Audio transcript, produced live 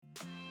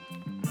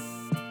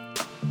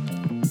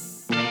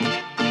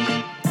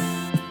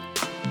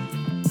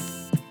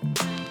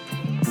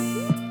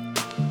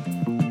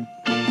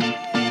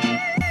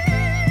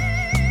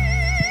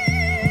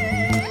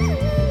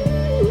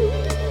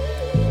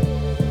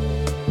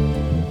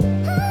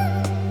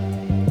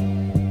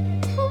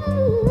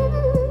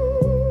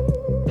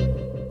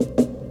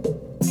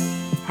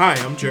Hi,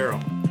 I'm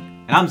Gerald.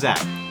 And I'm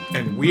Zach.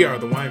 And we are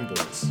the Wine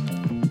Boys.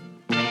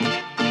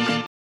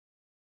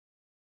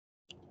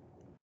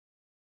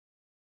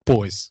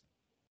 Boys.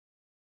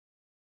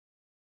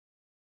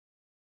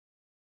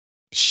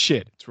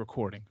 Shit, it's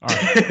recording. All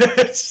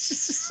right.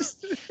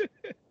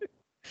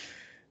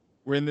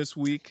 We're in this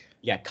week.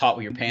 You got caught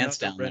with your pants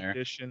down there.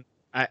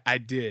 I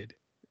did.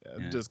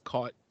 Just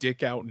caught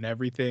dick out and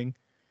everything.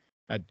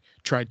 I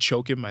tried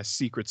choking my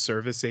Secret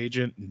Service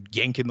agent and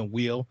yanking the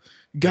wheel.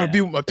 Gotta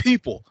be with my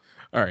people.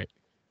 All right.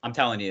 I'm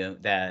telling you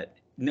that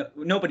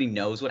nobody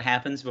knows what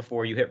happens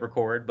before you hit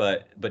record,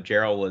 but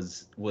Gerald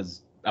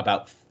was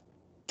about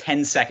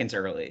 10 seconds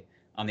early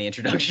on the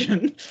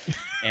introduction,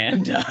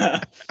 and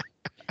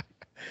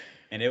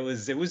it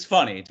was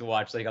funny to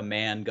watch like a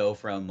man go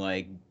from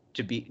like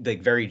to be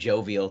like very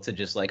jovial to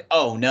just like,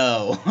 oh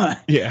no,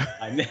 yeah,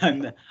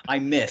 I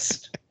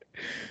missed.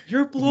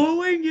 You're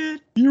blowing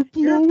it. You're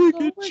blowing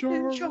it,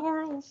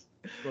 Charles.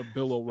 A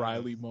Bill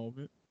O'Reilly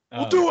moment.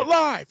 We'll do it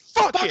live.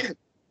 Fuck it.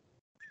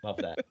 Love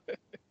that.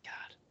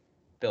 God,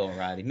 Bill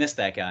O'Reilly. Missed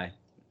that guy.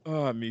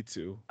 Me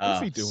too.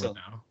 What's he doing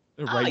now?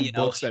 They're writing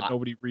books that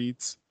nobody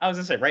reads. I was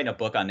gonna say writing a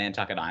book on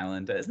Nantucket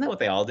Island. Isn't that what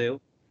they all do?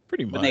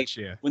 Pretty much,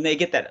 yeah. When they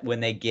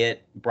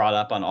get brought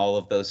up on all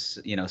of those,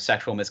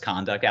 sexual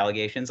misconduct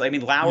allegations. I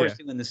mean, Lauer's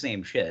doing the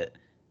same shit.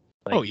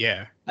 Like, oh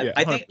yeah.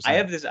 I think I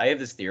have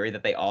this theory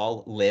that they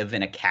all live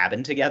in a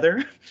cabin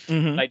together.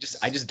 Mm-hmm. I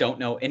just don't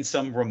know, in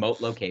some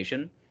remote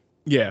location.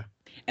 Yeah.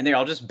 And they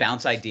all just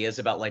bounce ideas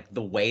about like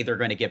the way they're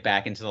going to get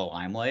back into the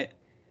limelight.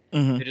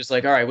 Mm-hmm. They're just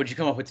like, all right, what'd you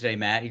come up with today,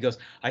 Matt? He goes,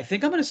 I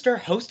think I'm going to start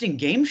hosting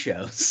game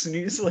shows. And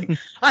he's like,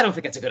 I don't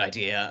think that's a good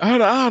idea.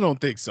 I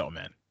don't think so,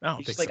 man.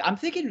 He's like, I'm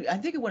thinking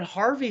when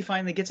Harvey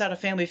finally gets out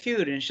of Family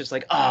Feud, and it's just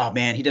like, oh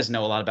man, he doesn't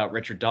know a lot about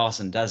Richard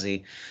Dawson, does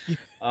he?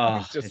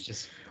 It's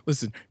just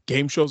listen,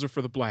 game shows are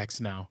for the blacks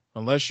now.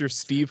 Unless you're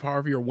Steve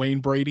Harvey or Wayne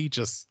Brady,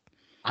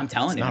 I'm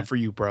telling you, not for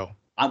you, bro.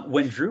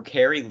 When Drew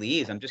Carey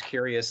leaves, I'm just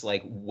curious,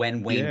 like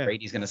when Wayne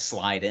Brady's going to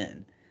slide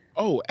in.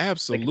 Oh,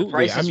 absolutely. Like, the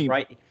price is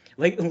right.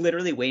 Like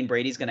literally, Wayne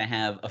Brady's going to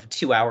have a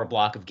 2-hour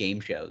block of game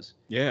shows.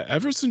 Yeah,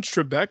 ever since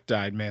Trebek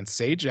died, man,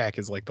 Sajak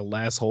is like the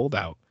last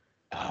holdout.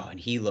 Oh, and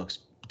he looks,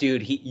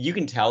 dude. You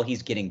can tell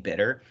he's getting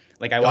bitter.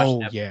 Like I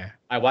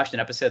watched an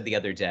episode the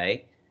other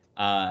day,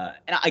 and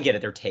I get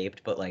it, they're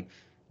taped, but like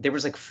there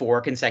was like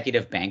 4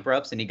 consecutive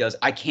bankrupts, and he goes,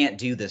 "I can't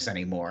do this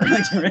anymore."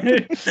 This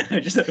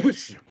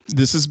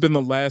has been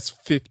the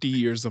last 50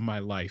 years of my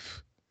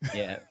life.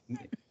 Yeah,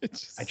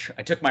 I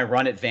took my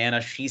run at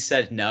Vanna. She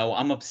said no.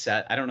 I'm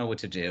upset. I don't know what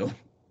to do.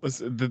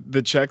 Listen,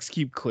 the checks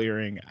keep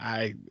clearing.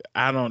 I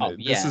don't know.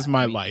 This is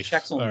my life.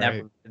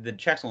 The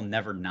checks will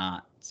never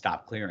not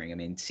stop clearing. I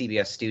mean,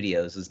 CBS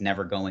Studios is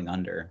never going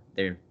under.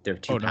 They're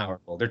too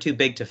powerful. They're too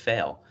big to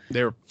fail.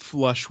 They're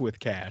flush with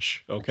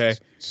cash. Okay.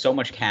 So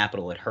much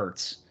capital, it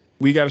hurts.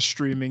 We got a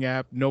streaming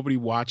app. Nobody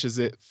watches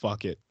it.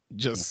 Fuck it.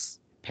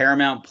 Just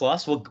Paramount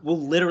Plus. We'll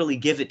literally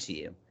give it to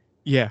you.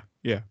 Yeah.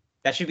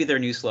 That should be their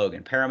new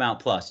slogan. Paramount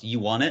Plus. You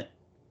want it?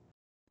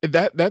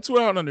 That's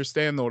what I don't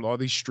understand though. All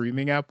these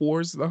streaming app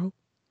wars though,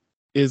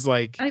 is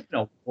like I don't even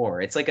know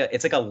war. It's like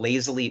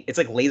lazily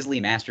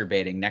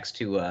masturbating next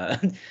to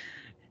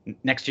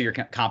your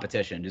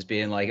competition, just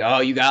being like, oh,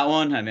 you got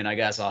one? I mean, I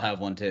guess I'll have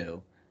one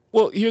too.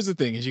 Well, here's the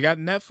thing: is you got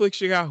Netflix,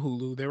 you got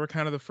Hulu. They were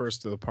kind of the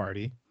first to the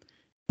party.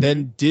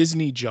 Then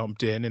Disney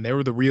jumped in, and they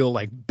were the real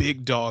like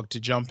big dog to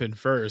jump in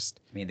first.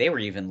 I mean, they were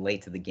even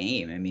late to the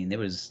game. I mean, there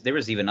was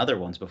even other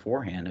ones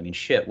beforehand. I mean,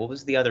 shit, what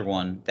was the other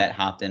one that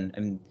hopped in?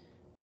 I mean,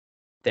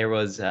 there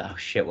was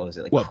what was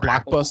it? Like what,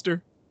 Crackle?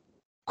 Blockbuster?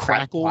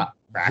 Crackle?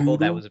 Crackle.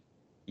 That was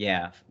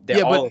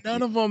but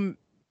none of them.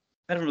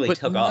 That really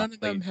took off. None of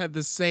them had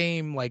the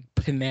same like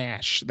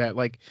panache that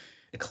like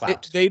the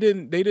clout. They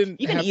didn't even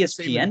have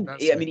ESPN.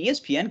 I mean,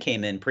 ESPN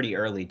came in pretty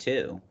early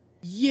too.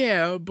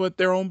 Yeah, but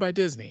they're owned by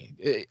Disney.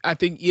 I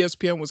think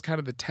ESPN was kind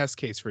of the test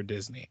case for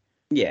Disney.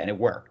 Yeah, and it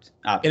worked.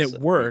 Obviously.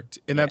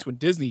 And that's when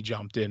Disney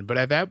jumped in. But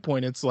at that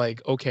point, it's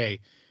like, okay,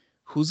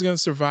 who's gonna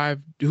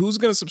survive? Who's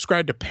gonna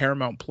subscribe to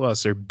Paramount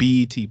Plus or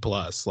BET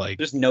Plus? Like,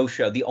 there's no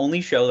show. The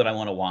only show that I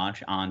want to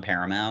watch on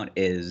Paramount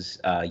is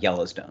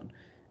Yellowstone,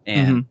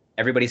 and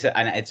everybody said,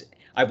 and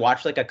I've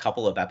watched like a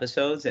couple of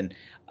episodes, and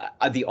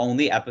the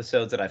only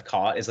episodes that I've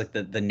caught is like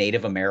the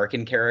Native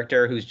American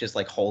character who's just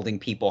like holding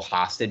people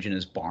hostage in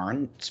his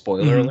barn.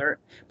 Spoiler alert!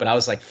 But I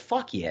was like,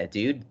 fuck yeah,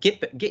 dude,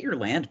 get your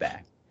land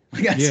back.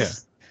 Like,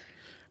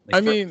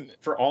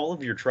 for all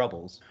of your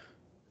troubles.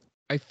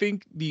 I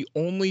think the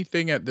only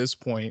thing at this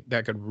point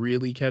that could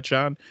really catch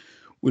on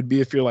would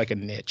be if you're like a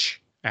niche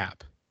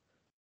app.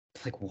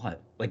 Like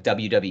what? Like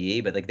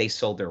WWE, but like they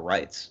sold their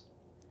rights.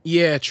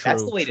 Yeah, true.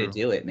 That's the way to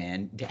do it,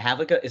 man. To have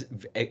like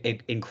a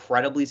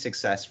incredibly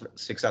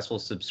successful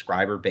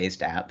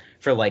subscriber-based app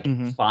for like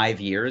 5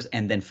 years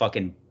and then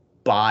fucking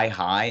buy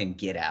high and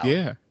get out.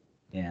 Yeah.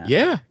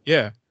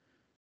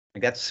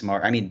 Like that's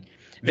smart. I mean,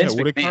 Vince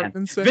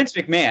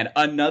McMahon,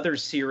 another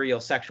serial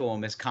sexual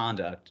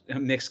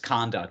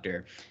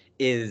misconductor,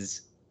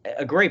 is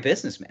a great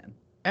businessman.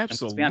 And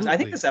let's be honest, I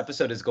think Absolutely. this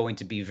episode is going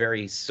to be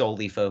very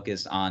solely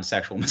focused on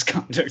sexual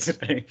misconduct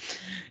today.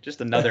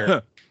 Just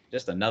another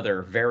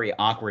very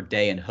awkward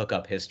day in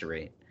hookup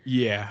history.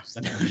 Yeah.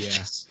 Yeah.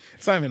 Just-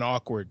 It's not even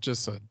awkward.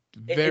 Just a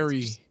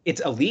very,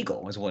 it's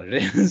illegal, is what it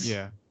is.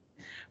 yeah.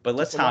 But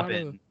let's Just hop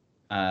in.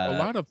 a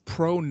lot of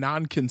pro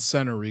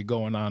non-consentery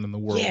going on in the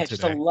world Yeah,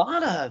 just a today.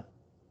 lot of.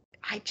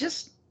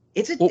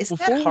 It's Well, that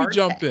before we hard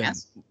jump to in,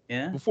 ask?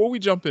 Yeah. before we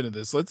jump into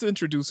this, let's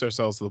introduce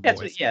ourselves to the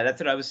boys.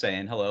 That's what I was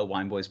saying. Hello,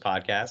 Wine Boys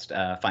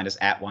Podcast. Find us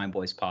at Wine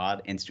Boys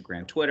Pod,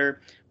 Instagram,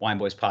 Twitter,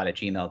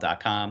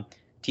 wineboyspod@gmail.com,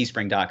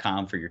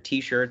 teespring.com for your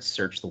t-shirts.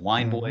 Search the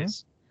Wine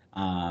Boys.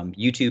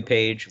 YouTube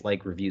page,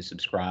 like, review,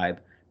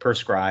 subscribe,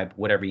 prescribe,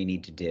 whatever you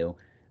need to do.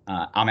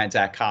 I'm at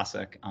Zach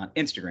Cossack on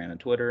Instagram and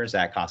Twitter,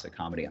 Zach Cossack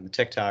Comedy on the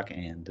TikTok,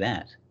 and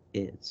that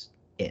is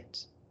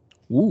it.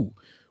 Ooh,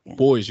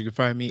 boys, you can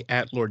find me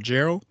at Lord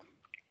Gerald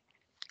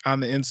on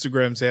the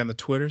Instagrams and the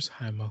Twitters.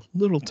 I'm a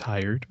little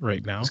tired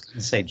right now. I was gonna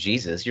say,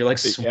 Jesus, you're like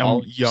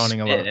swallowing, I'm yawning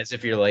a lot, as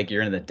if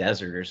you're in the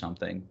desert or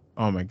something.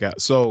 Oh my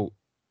god. So,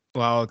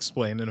 well, I'll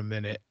explain in a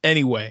minute.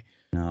 Anyway,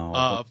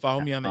 No.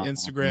 follow me on the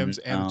Instagrams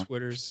and the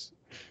Twitters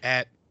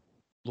at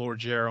Lord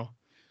Gerald.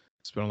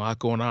 It's been a lot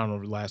going on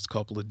over the last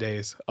couple of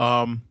days.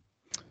 Gonna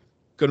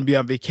be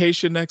on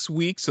vacation next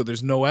week, so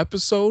there's no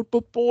episode.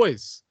 But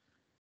boys,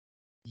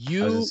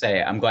 I was gonna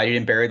say, I'm glad you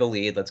didn't bury the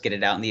lead. Let's get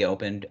it out in the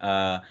open.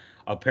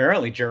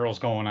 Apparently Gerald's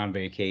going on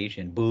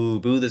vacation. Boo,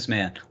 boo this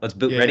man. Let's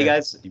boo. Yeah. Ready,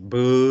 guys?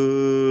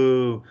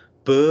 Boo,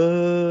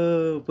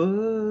 boo,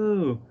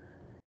 boo.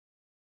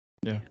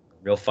 Yeah.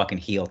 Real fucking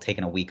heel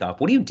taking a week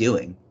off. What are you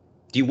doing?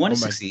 Do you want to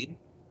succeed?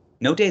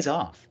 No days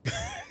off.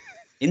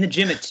 In the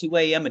gym at 2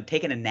 a.m. and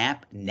taking a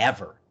nap?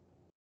 Never.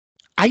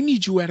 I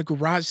need you at a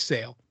garage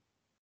sale.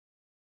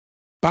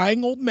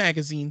 Buying old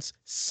magazines,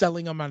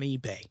 selling them on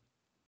eBay.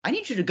 I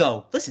need you to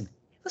go, listen.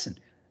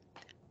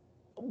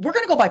 We're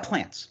going to go buy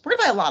plants. We're going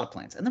to buy a lot of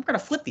plants, and then we're going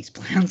to flip these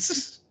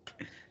plants.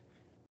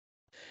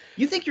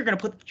 You think you're going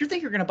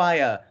to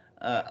buy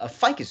a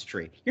ficus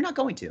tree. You're not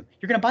going to.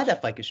 You're going to buy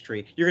that ficus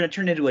tree. You're going to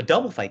turn it into a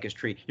double ficus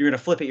tree. You're going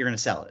to flip it. You're going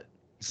to sell it.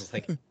 It's just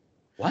like,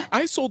 what?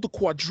 I sold the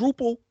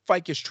quadruple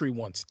ficus tree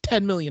once.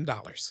 $10 million.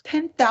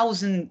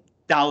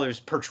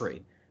 $10,000 per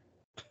tree.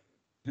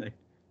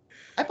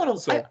 I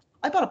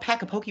bought a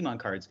pack of Pokemon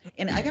cards,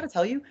 and I gotta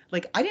tell you,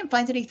 like, I didn't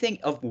find anything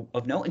of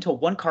note until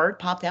one card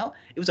popped out.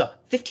 It was a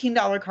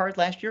 $15 card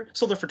last year.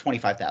 Sold it for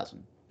 $25,000.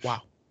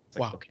 Wow.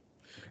 Like, wow. Okay.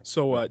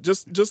 So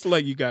just to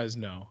let you guys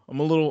know, I'm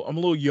a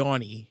little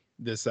yawny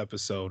this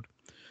episode.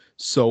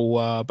 So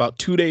about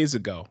 2 days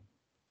ago,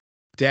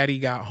 Daddy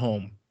got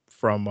home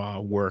from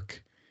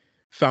work,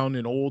 found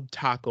an old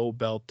Taco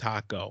Bell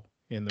taco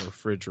in the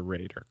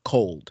refrigerator,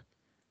 cold.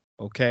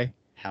 Okay.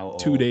 How old?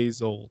 2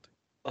 days old.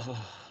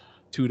 Oh.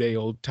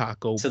 2-day-old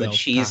Taco Bell. So the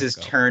cheese taco. is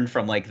turned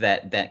from like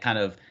that kind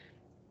of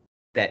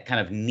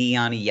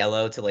neon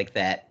yellow to like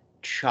that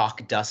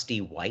chalk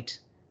dusty white.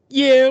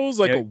 Yeah, it was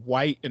like a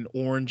white and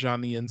orange on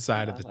the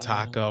inside of the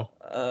taco.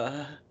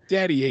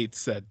 Daddy ate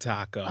said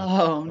taco.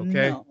 Oh,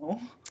 okay?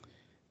 No.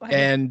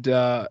 And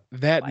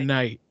that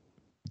night,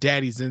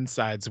 Daddy's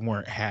insides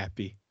weren't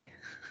happy.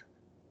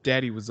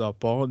 Daddy was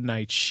up all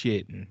night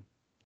shitting.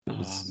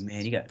 Oh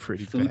man, you got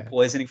pretty food bad.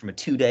 poisoning from a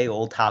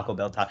 2-day-old Taco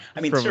Bell taco.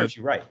 I mean, serves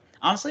you right.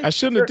 Honestly, I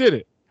shouldn't have did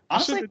it.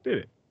 Honestly, I shouldn't have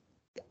did it.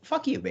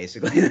 Fuck you,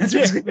 basically. That's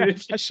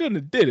I shouldn't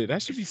have did it. I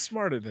should be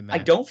smarter than that. I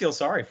don't feel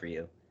sorry for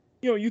you.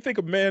 You know, you think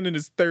a man in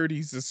his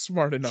 30s is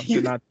smart enough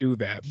to not do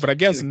that, but I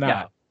guess not.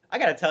 Yeah. I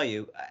gotta tell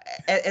you,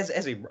 as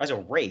a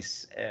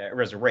race,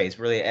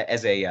 really,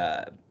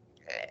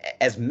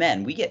 as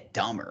men, we get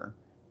dumber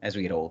as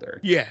we get older.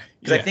 Yeah.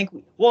 Because I think,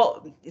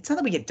 it's not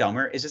that we get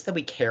dumber; it's just that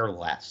we care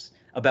less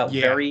about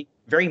very,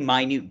 very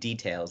minute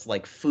details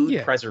like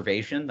food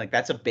preservation. Like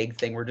that's a big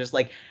thing. We're just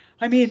like,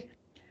 I mean,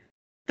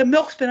 the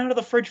milk's been out of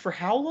the fridge for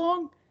how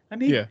long? I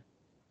mean,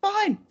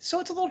 fine. So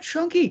it's a little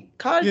chunky.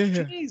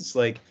 Cottage cheese,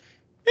 like.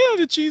 Yeah,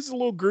 the cheese is a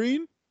little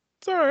green.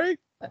 It's all right.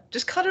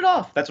 Just cut it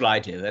off. That's what I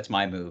do. That's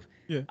my move.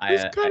 Yeah,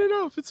 just cut it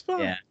off. It's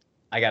fine. Yeah,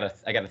 I got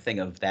a thing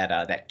of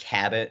that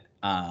Cabot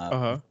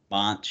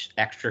Mont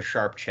extra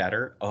sharp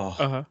cheddar.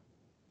 Oh,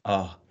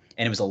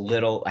 and it was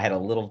I had a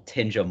little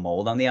tinge of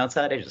mold on the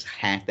outside. I just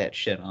hacked that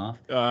shit off.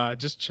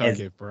 Just chunk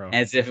it, bro.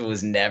 As if it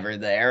was never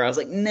there. I was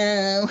like,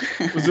 no.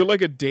 Was it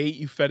like a date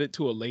you fed it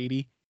to a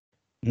lady?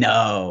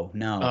 No.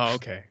 Oh,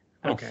 okay.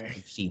 I don't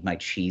feed my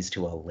cheese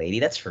to a lady.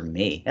 That's for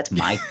me. That's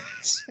my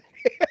cheese.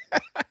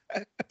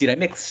 Dude, I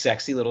make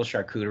sexy little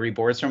charcuterie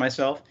boards for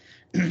myself.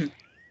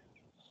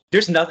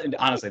 There's nothing,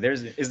 honestly,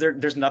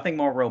 there's nothing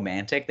more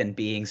romantic than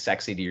being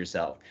sexy to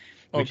yourself.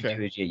 What you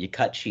do is you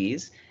cut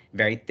cheese,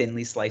 very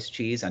thinly sliced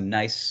cheese, a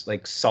nice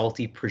like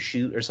salty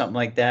prosciutto or something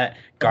like that,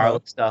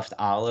 garlic stuffed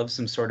olives,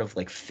 some sort of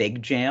like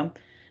fig jam,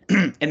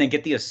 and then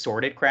get the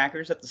assorted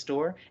crackers at the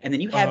store, and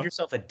then you have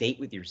yourself a date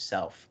with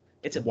yourself.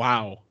 It's a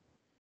wow.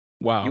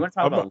 You want to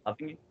talk about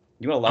loving?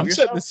 You want to love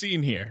yourself? I'm setting the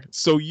scene here.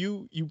 So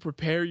you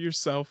prepare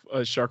yourself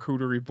a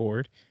charcuterie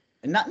board.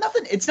 And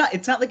nothing. It's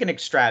not like an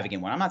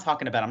extravagant one. I'm not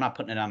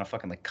putting it on a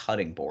fucking like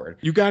cutting board.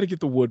 You got to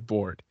get the wood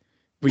board.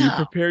 But you No,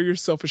 prepare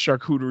yourself a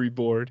charcuterie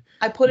board.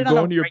 I put You it on go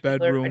a into your regular. I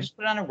bedroom. just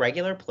put it on a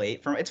regular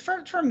plate. It's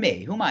for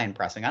me. Who am I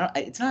impressing? I don't.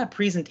 It's not a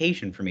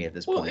presentation for me at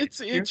this Well, point.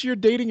 it's you're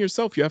dating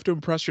yourself. You have to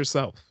impress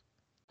yourself.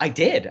 I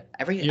did You're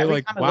every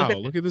like, time wow,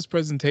 look at this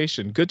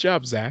presentation. Good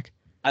job, Zach.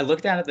 I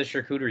look down at the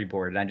charcuterie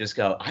board and I just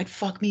go, I'd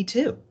fuck me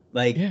too.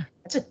 Like Yeah.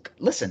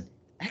 listen,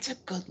 that's a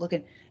good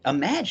looking.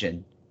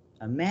 Imagine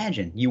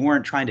you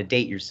weren't trying to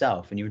date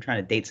yourself and you were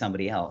trying to date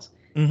somebody else.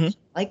 Hmm.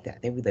 Like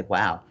that, they would be like,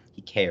 wow,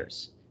 he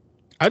cares.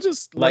 I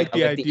just Like like the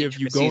like the idea of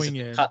you intricacies of going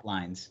the in. cut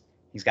lines.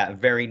 He's got a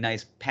very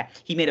nice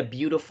he made a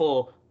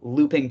beautiful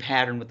looping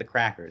pattern with the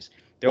crackers.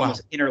 They're Wow.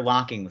 almost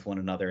interlocking with one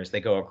another as they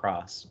go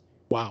across.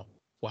 Wow.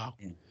 Wow.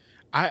 Yeah.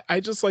 I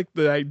just like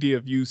the idea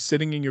of you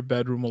sitting in your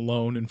bedroom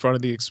alone in front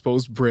of the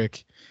exposed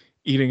brick,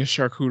 eating a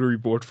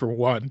charcuterie board for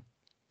one.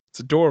 It's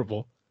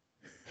adorable.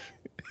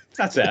 It's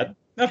not sad.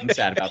 Nothing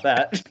sad about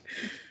that.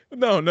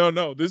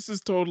 No. This is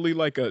totally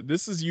like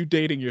this is you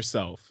dating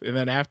yourself. And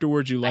then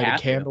afterwards you I light a have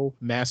to. candle,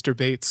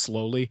 masturbate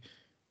slowly.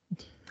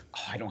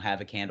 Oh, I don't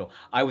have a candle.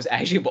 I was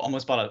actually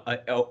almost bought a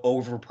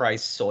overpriced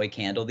soy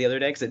candle the other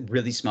day because it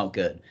really smelled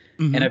good.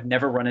 And Hmm. I've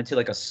never run into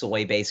like a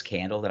soy-based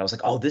candle that I was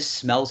like, oh, this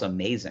smells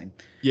amazing.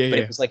 Yeah, But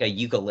yeah. it was like a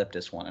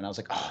eucalyptus one, and I was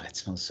like, oh, that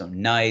smells so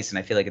nice. And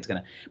I feel like it's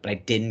gonna, but I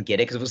didn't get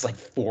it because it was like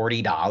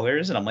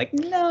 $40, and I'm like,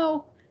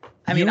 no.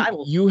 I mean, I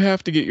will. You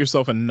have to get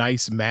yourself a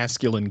nice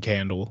masculine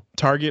candle.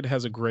 Target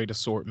has a great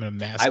assortment of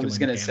masculine I was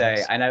gonna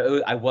say, candles.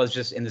 and I was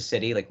just in the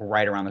city, like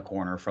right around the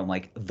corner from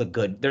like the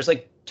good. There's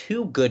like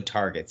two good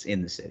Targets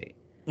in the city.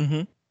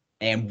 Hmm.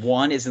 And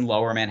one is in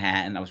Lower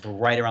Manhattan. I was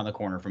right around the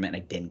corner from it, and I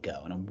didn't go,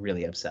 and I'm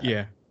really upset.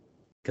 Yeah.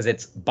 Because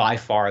it's by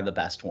far the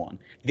best one.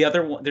 The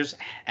other one, there's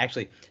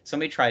actually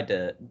somebody tried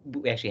to.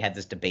 We actually had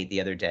this debate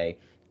the other day.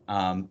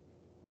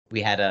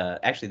 We had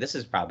actually, this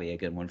is probably a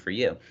good one for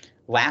you.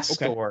 Last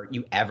Okay. store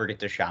you ever get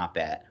to shop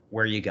at.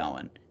 Where are you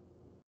going?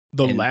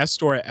 The And last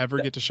store I ever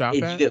get to shop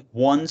if you at? get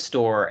one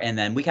store, and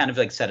then we kind of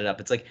like set it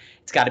up. It's like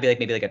it's got to be like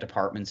maybe like a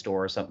department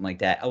store or something like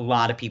that. A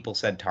lot of people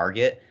said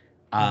Target.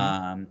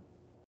 Mhm.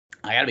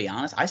 I gotta be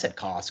honest. I said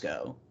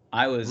Costco.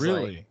 I was like,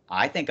 Really?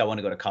 I think I want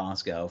to go to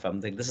Costco if I'm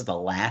like, this is the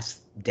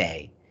last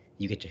day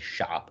you get to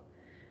shop,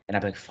 and I'd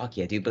be like, fuck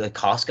yeah, dude. But like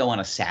Costco on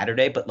a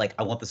Saturday, but like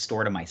I want the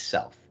store to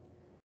myself.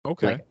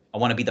 Okay. Like I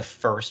want to be the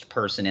first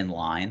person in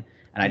line,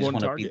 and I You just going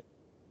want to to be. Target?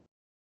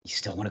 You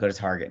still want to go to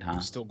Target, huh?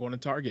 I'm still going to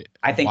Target.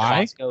 I think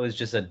Why? Costco is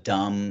just a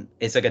dumb.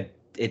 It's like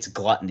it's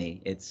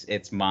gluttony.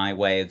 It's my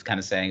way of kind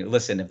of saying,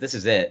 listen, if this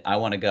is it, I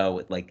want to go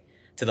with like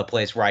to the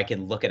place where I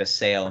can look at a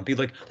sale and be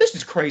like, this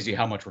is crazy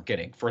how much we're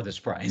getting for this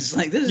price.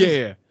 Like this Yeah, is.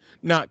 yeah.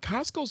 Nah,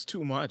 Costco's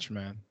too much,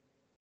 man.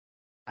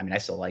 I mean, I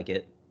still like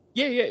it.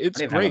 Yeah, yeah, I it's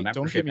don't even have a great. Don't get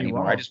membership me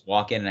anymore. I wrong. just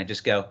walk in and I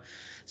just go,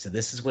 so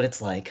this is what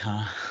it's like,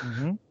 huh?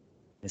 Hmm.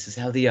 This is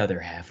how the other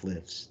half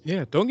lives.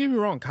 Yeah, don't get me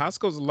wrong.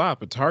 Costco's a lot,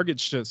 but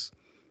Target's just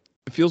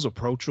it feels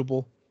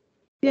approachable.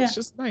 Yeah. It's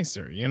just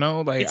nicer, you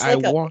know? Like It's I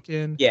like a walk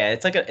in. yeah,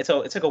 it's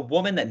like a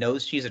woman that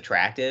knows she's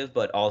attractive,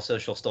 but also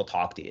she'll still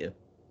talk to you.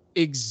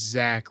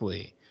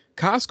 Exactly.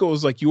 Costco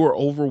is like you are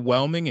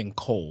overwhelming and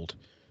cold.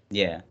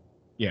 Yeah.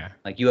 Yeah.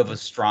 Like you have a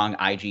strong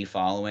IG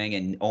following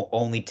and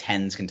only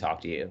tens can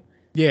talk to you.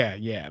 Yeah,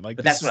 yeah. Like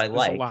But that's what I this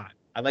is a like. lot.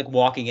 I like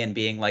walking in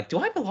being like, do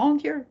I belong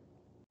here?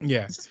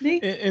 Yeah. Is this me?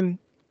 And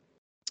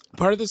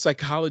part of the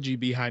psychology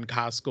behind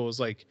Costco is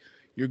like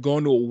you're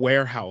going to a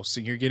warehouse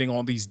and you're getting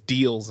all these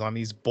deals on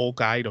these bulk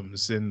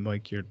items and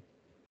like you're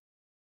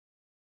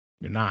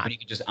not. When you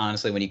could just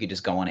honestly, when you could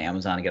just go on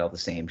Amazon and get all the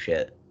same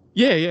shit.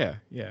 Yeah, yeah,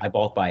 yeah. I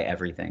bulk buy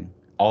everything.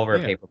 All of our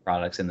Yeah. paper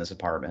products in this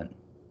apartment.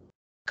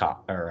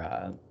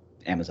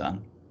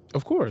 Amazon.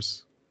 Of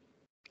course.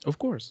 Of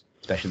course.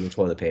 Especially the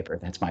toilet paper.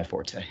 That's my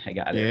forte. I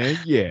got Yeah, it.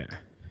 yeah.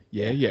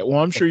 Yeah, yeah. Well,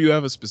 I'm sure you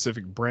have a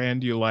specific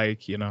brand you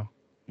like, you know.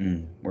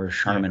 We're a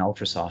Charmin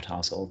Ultra Soft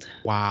household.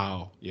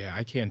 Wow. Yeah,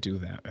 I can't do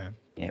that, man.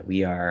 Yeah,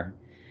 we are.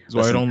 That's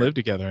why I don't live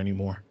together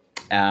anymore.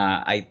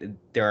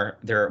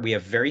 We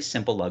have very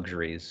simple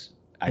luxuries,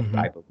 I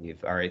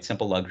believe. All right,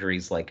 simple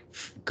luxuries like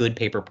good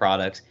paper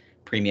products,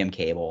 premium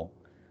cable,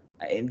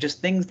 and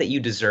just things that you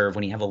deserve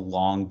when you have a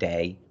long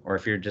day, or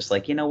if you're just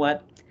like, you know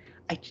what,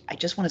 I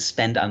just want to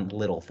spend on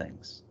little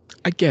things.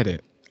 I get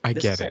it. I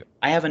This get is it.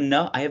 I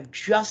have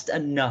just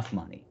enough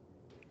money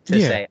to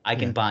say I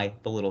can buy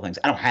the little things.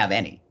 I don't have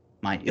any,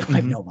 mind you. I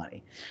have no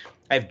money.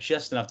 I have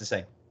just enough to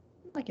say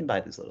I can buy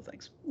these little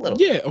things.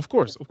 Yeah, of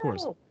course, of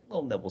course.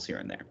 Little nibbles here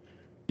and there.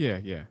 Yeah,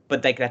 yeah.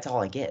 But like that's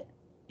all I get,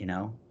 you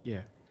know?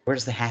 Yeah.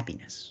 Where's the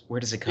happiness? Where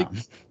does it come?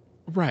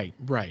 Right,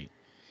 right.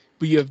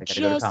 But you have I gotta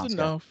go to just Costco.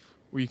 enough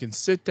where you can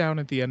sit down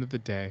at the end of the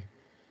day.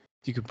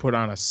 You can put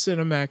on a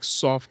Cinemax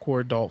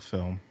softcore adult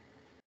film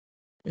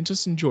and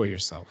just enjoy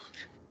yourself.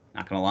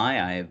 Not gonna lie,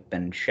 I've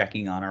been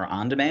checking on our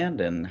on demand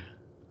and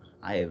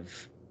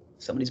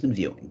somebody's been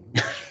viewing.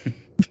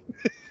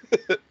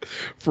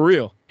 For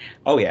real.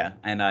 Oh yeah,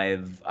 and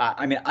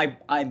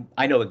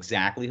I know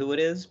exactly who it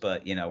is,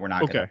 but you know we're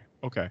not gonna.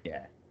 Okay.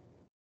 Yeah.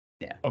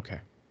 Okay.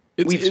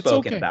 We've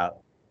spoken okay. about.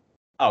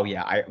 Oh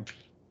yeah,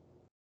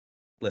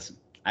 listen.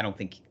 I don't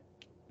think.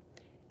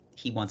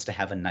 he wants to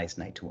have a nice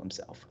night to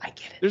himself. I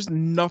get it. There's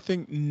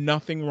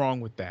nothing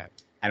wrong with that.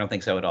 I don't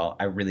think so at all.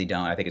 I really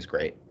don't. I think it's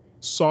great.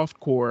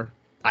 Softcore.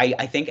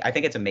 I think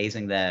it's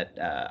amazing that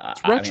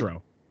It's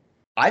retro.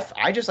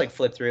 I just like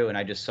flipped through and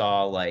I just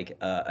saw like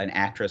an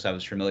actress I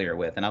was familiar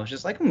with, and I was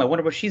just like, I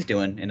wonder what she's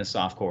doing in a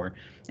softcore.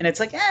 And it's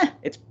like,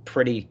 it's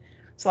pretty.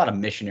 It's a lot of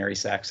missionary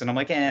sex, and I'm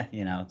like,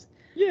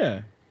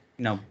 Yeah.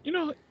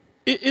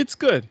 It's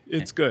good.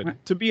 It's good.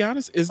 To be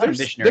honest, is there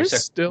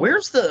still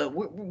where's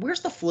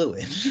the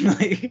fluid?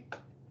 Like,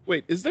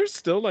 wait, is there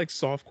still like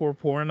softcore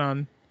porn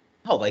on?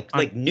 Oh,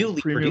 like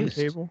newly produced.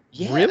 Cable?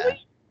 Yeah.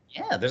 Really?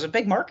 Yeah, there's a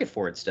big market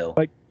for it still.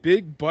 Like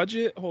big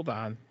budget. Hold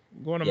on,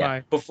 I'm going to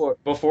my.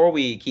 Before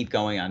we keep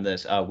going on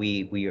this,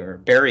 we are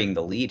burying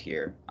the lead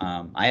here.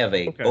 I have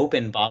a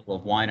open bottle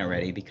of wine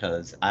already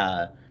because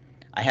I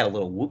had a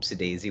little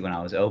whoopsie-daisy when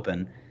I was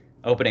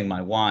opening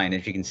my wine.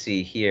 As you can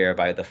see here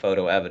by the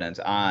photo evidence,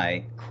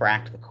 I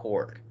cracked the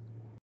cork.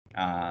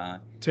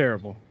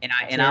 Terrible.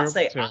 And I'll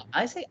say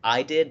I say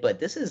I did, but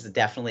this is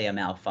definitely a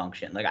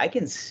malfunction. Like I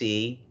can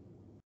see,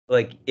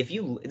 like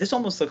this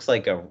almost looks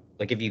like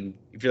if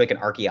you're like an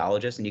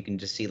archaeologist and you can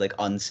just see like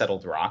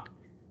unsettled rock.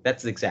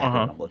 That's exactly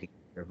what I'm looking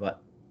for.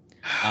 But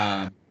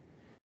I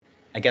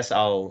guess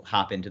I'll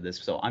hop into this.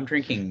 So I'm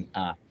drinking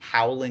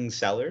Howling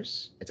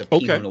Cellars. It's a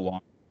Pinot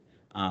Noir.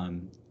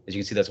 As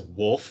you can see, that's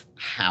Wolf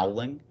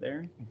howling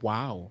there.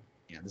 Wow.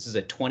 Yeah, this is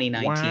a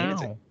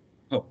 2019.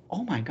 Wow.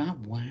 Oh my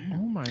God! Wow. Oh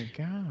my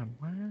God!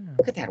 Wow.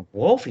 Look at that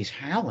wolf! He's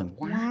howling.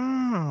 Wow.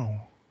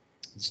 Wow.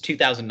 It's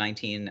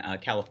 2019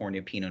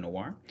 California Pinot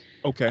Noir.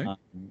 Okay.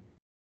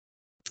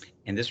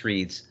 And this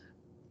reads,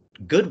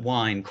 "Good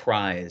wine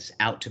cries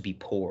out to be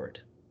poured.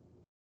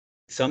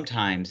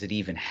 Sometimes it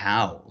even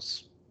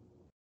howls."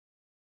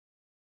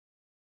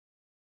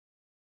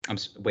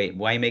 Wait,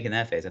 why are you making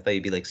that face? I thought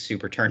you'd be like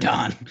super turned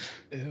on.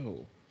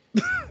 Ew.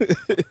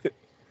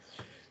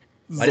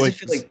 Why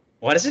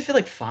does it feel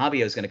like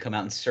Fabio's gonna come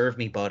out and serve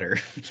me butter?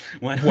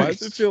 Why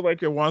does it feel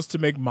like it wants to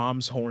make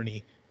moms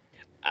horny?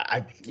 I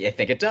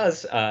think it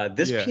does.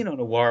 This Pinot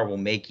Noir will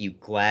make you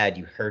glad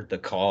you heard the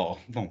call.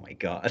 Oh my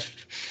God.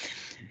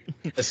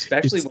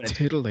 Especially when it's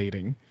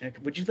titillating.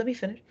 Would you let me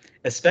finish?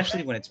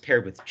 Especially when it's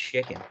paired with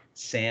chicken,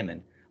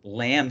 salmon,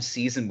 lamb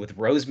seasoned with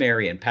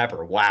rosemary and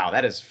pepper. Wow,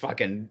 that is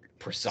fucking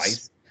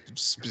precise.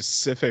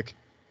 Specific.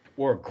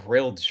 Or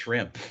grilled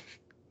shrimp.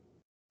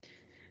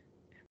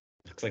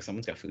 Looks like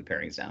someone's got food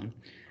pairings down.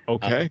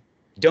 Okay.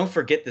 Don't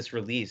forget this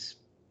release.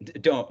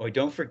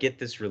 Don't forget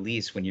this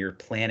release when you're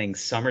planning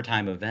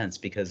summertime events,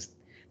 because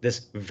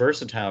this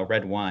versatile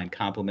red wine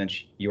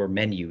complements your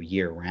menu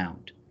year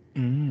round.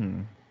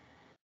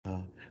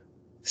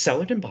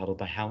 Cellared and bottled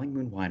by Howling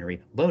Moon Winery,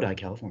 Lodi,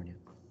 California.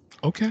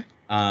 Okay.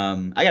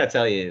 I gotta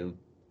tell you,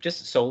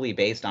 just solely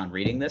based on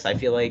reading this, I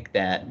feel like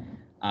that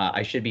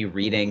I should be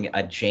reading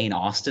a Jane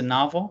Austen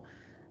novel.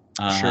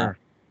 Sure.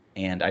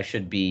 And I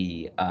should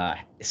be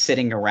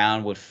sitting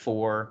around with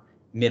 4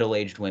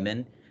 middle-aged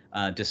women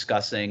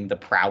discussing the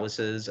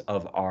prowesses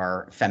of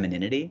our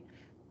femininity.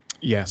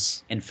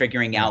 Yes. And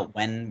figuring out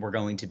when we're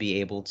going to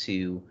be able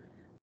to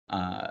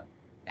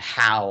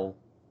howl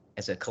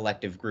as a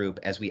collective group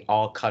as we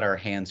all cut our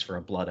hands for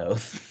a blood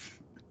oath.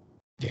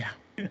 Yeah.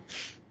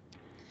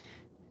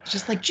 It's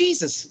just like,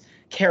 Jesus,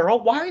 Carol,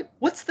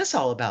 what's this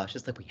all about? It's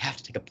just like, we have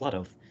to take a blood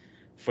oath,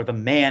 for the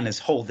man is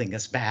holding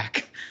us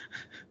back.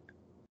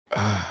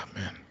 Ah,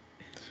 man.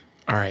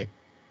 All right.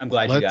 I'm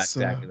glad you got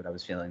exactly what I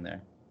was feeling there.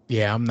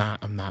 Yeah, I'm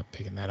not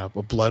picking that up.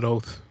 A blood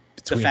oath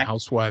between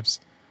housewives.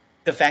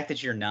 The fact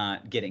that you're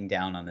not getting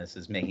down on this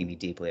is making me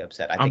deeply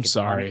upset. I'm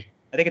sorry. Funny.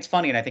 I think it's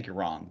funny, and I think you're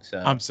wrong. So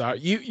I'm sorry.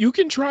 You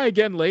can try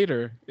again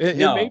later.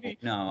 Maybe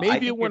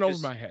it went over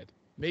my head.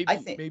 Maybe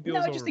it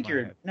was over my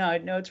head.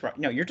 No, it's wrong.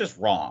 No, you're just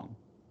wrong.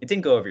 It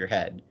didn't go over your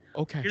head.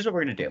 Okay. Here's what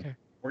we're gonna do. Okay.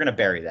 We're gonna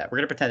bury that. We're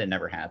gonna pretend it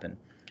never happened.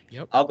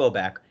 Yep. I'll go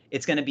back.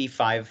 It's gonna be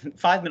five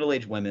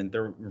middle-aged women.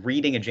 They're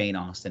reading a Jane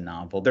Austen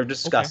novel. They're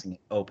discussing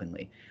it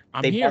openly.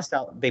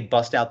 They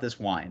bust out this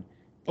wine.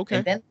 Okay.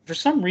 And then for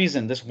some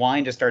reason, this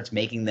wine just starts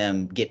making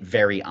them get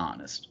very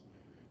honest.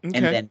 Okay.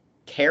 And then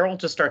Carol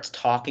just starts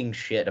talking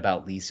shit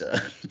about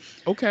Lisa.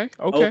 Okay.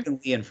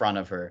 Openly in front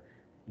of her.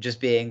 Just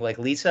being like,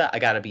 Lisa, I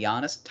gotta be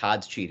honest,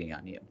 Todd's cheating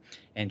on you.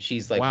 And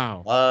she's like,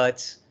 wow.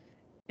 What?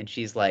 And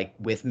she's like,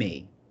 with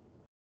me.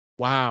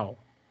 Wow.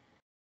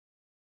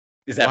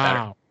 Is that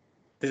better?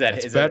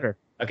 Is better?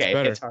 Okay,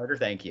 it's harder.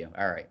 Thank you.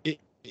 All right.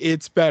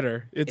 It's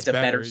better. It's a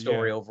better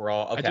story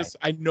overall. Okay.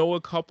 I know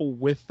a couple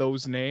with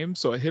those names,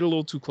 so it hit a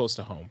little too close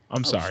to home.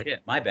 I'm sorry.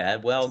 Shit, my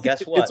bad. Well,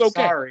 guess what? It's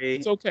okay. Sorry.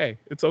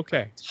 It's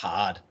okay.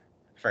 Todd.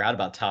 Forgot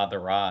about Todd the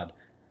Rod.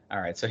 All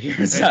right, so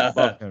here's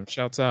love him.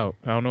 Shouts out.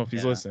 I don't know if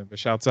he's listening, but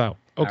shouts out.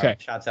 Okay.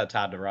 Right, shouts out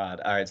Todd the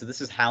Rod. All right, so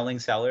this is Howling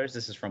Cellars.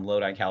 This is from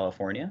Lodi,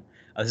 California.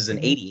 This is an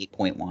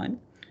 88 wine.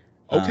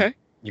 Okay.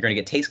 You're going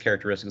to get taste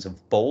characteristics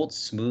of bold,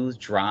 smooth,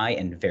 dry,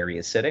 and very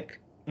acidic.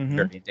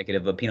 Very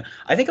indicative of a Pinot.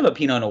 I think of a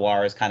Pinot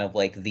Noir as kind of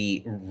like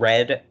the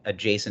red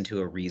adjacent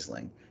to a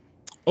Riesling.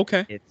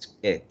 Okay.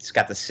 It's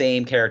got the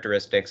same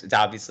characteristics. It's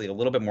obviously a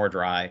little bit more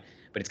dry,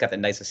 but it's got that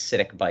nice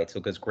acidic bite, so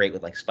it goes great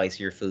with like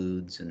spicier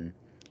foods and,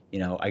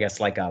 I guess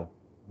like a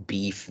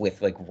beef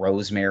with like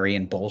rosemary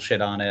and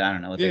bullshit on it. I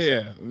don't know what they say.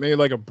 Yeah, maybe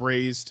like a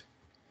braised.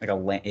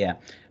 Like yeah.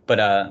 But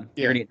you're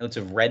Yeah. gonna get notes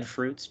of red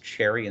fruits,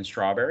 cherry and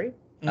strawberry,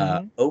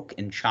 Mhm. oak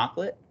and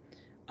chocolate.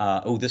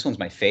 This one's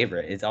my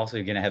favorite. It's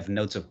also gonna have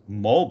notes of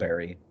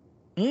mulberry.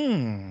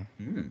 Mm.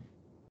 Mm.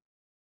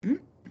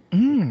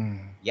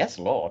 Mm. Yes,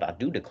 Lord, I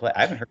do declare.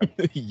 I haven't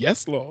heard.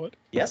 Yes, Lord.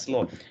 Yes,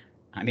 Lord.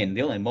 I mean,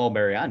 the only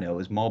mulberry I know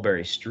is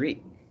Mulberry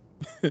Street.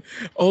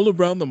 All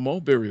around the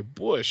mulberry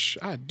bush,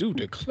 I do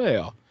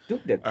declare. Do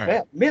declare,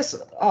 right. Miss.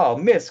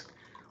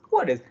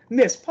 What is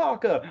Miss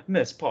Parker?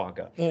 Miss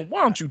Parker. Well,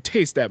 why don't you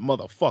taste that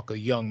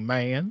motherfucker, young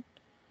man?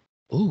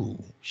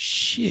 Ooh,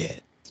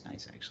 shit. It's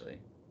nice, actually.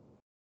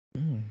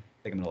 Mm.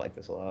 I think I'm gonna like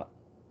this a lot.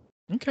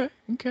 Okay.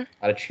 A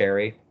lot of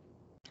cherry.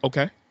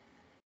 Okay.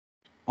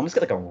 Almost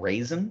got like a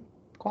raisin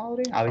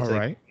quality. Obviously, All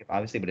right.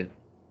 obviously, but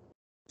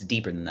it's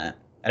deeper than that.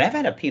 And I've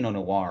had a Pinot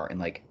Noir in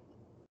like,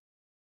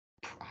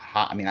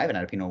 I haven't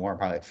had a Pinot Noir in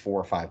probably like 4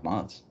 or 5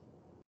 months.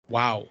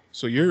 Wow.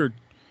 So you're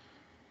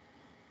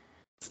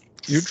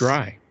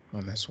dry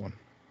on this one.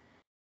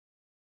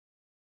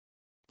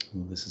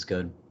 Ooh, this is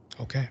good.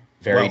 Okay.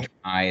 Very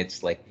dry. It's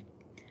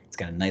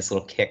got a nice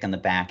little kick on the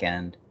back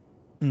end.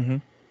 Mm-hmm.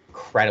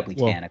 Incredibly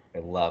tannic. I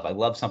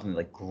love something that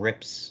like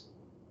grips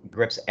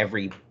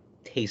every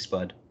taste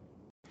bud.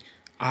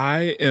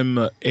 I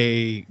am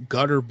a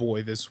gutter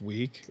boy this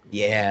week.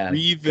 Yeah.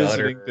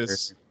 Revisiting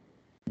this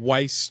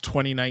Weiss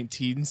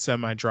 2019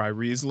 semi-dry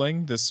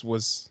Riesling. This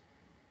was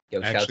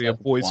actually a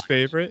boy's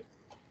favorite.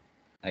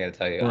 I got to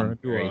tell you, I'm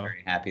very,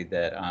 very happy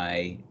that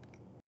I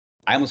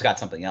almost got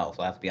something else.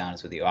 I'll have to be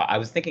honest with you. I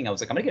was like, I'm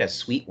going to get a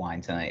sweet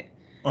wine tonight.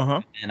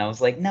 Uh-huh. And I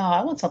was like, no,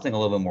 I want something a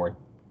little bit more,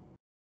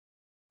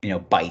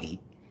 bitey.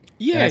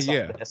 Yeah, and I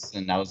saw this,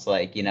 and I was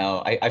like,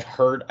 I've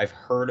heard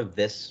of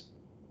this,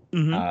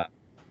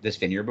 this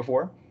vineyard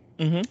before.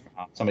 Mm-hmm.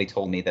 Somebody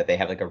told me that they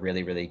have like a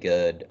really, really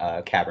good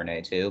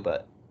Cabernet too,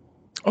 but.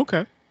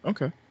 Okay.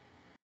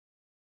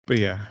 But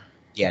yeah.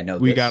 Yeah, no.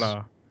 We got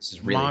a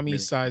really,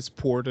 mommy-sized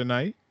pour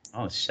tonight.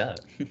 Oh,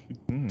 shut.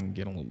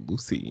 Get a little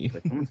loosey.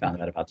 Someone found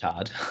that about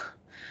Todd.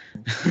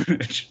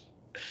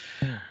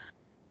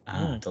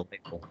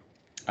 Delightful.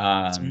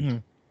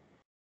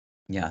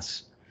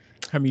 Yes.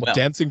 I mean,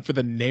 dancing for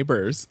the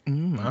neighbors.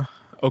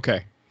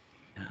 Okay.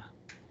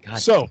 God,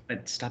 so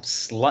stop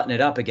slutting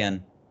it up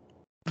again.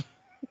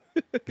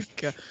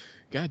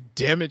 God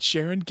damn it,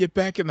 Sharon, get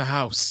back in the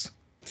house.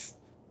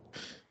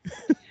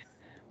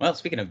 Well,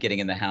 speaking of getting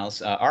in the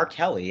house, R.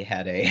 Kelly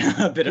had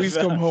a bit Please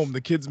come home.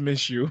 The kids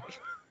miss you.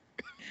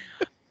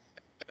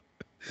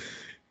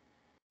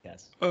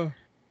 Yes.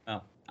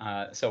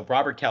 So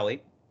Robert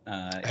Kelly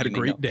had a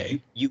great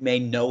day. You may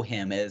know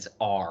him as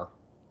R.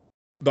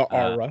 The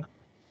Aura.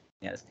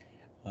 Yes.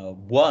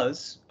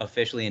 Was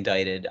officially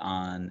indicted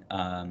on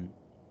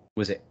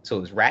it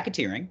was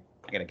racketeering.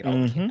 I gotta get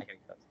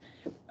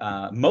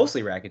all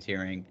mostly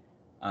racketeering,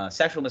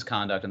 sexual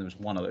misconduct, and there was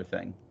one other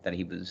thing that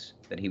he was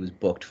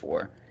booked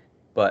for.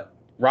 But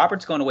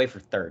Robert's going away for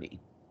 30.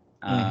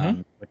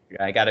 Which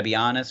I gotta be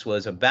honest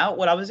was about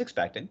what I was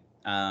expecting.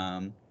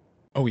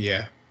 Oh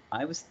yeah.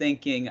 I was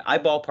thinking, I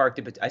ballparked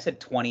it, but I said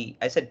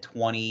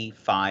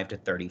 25 to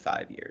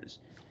 35 years.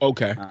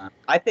 Okay.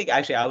 I think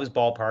actually I was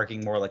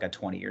ballparking more like a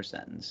 20-year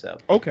sentence. So.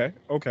 Okay.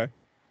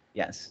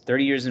 Yes,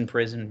 30 years in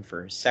prison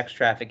for sex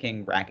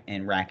trafficking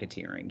and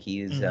racketeering.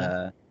 He is,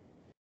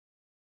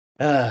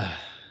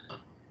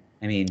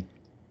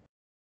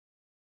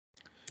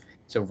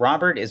 so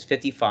Robert is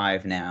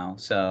 55 now.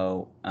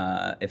 So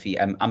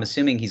I'm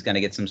assuming he's going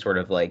to get some sort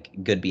of like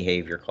good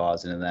behavior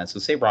clause into that. So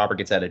say Robert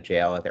gets out of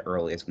jail at the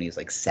earliest when he's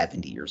like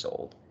 70 years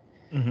old.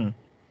 Mm-hmm.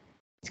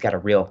 He's got a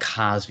real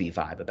Cosby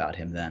vibe about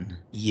him then.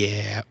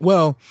 Yeah.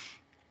 Well,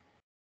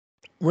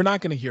 we're not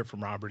going to hear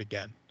from Robert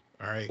again.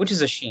 All right. Which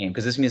is a shame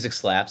because this music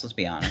slaps. Let's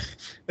be honest.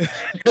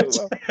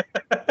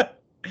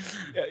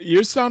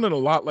 You're sounding a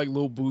lot like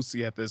Lil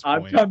Boosie at this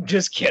point. I'm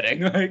just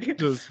kidding. I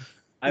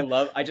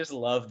just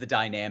love the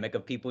dynamic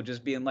of people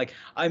just being like,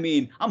 I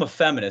mean, I'm a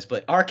feminist,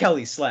 but R.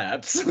 Kelly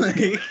slaps.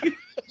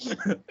 Just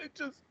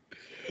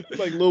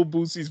like Lil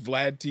Boosie's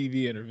Vlad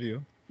TV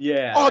interview.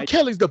 Yeah. R.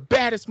 Kelly's the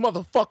baddest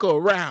motherfucker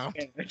around.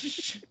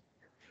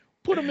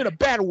 Put him in a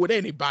battle with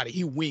anybody,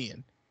 he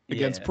win.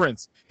 Against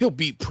Prince. He'll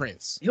beat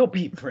Prince.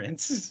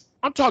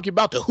 I'm talking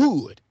about the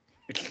hood.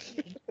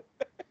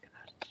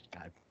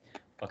 God.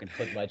 Fucking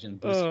hood legend,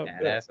 Boosie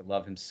badass. I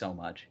love him so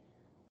much.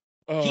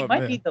 He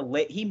might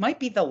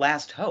be the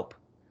last hope.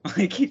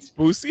 Like he's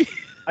Boosie.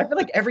 I feel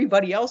like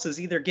everybody else is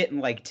either getting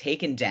like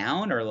taken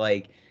down or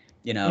like,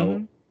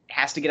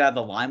 has to get out of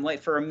the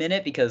limelight for a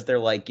minute because they're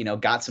like,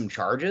 got some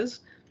charges.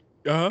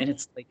 And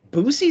it's like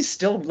Boosie's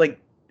still like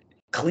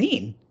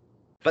clean.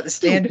 But the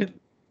standard. Dude,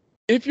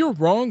 if you're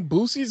wrong,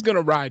 Boosie's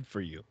gonna ride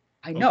for you.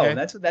 I know. Okay?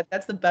 That's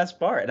the best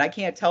part. And I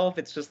can't tell if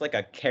it's just like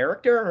a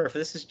character or if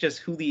this is just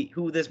who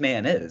this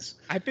man is.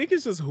 I think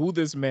it's just who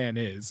this man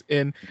is.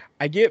 And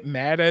I get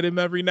mad at him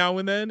every now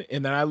and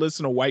then I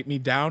listen to Wipe Me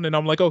Down and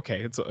I'm like,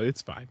 okay, it's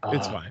fine.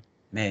 It's fine.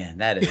 Man,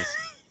 that is.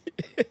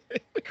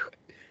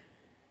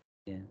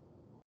 Yeah,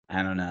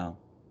 I don't know.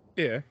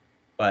 Yeah.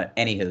 But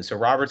anywho, so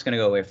Robert's gonna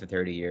go away for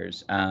 30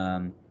 years.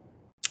 And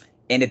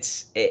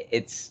it's.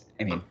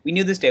 I mean, we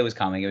knew this day was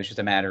coming. It was just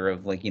a matter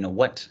of like,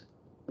 what,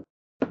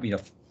 you know,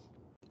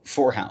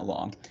 for how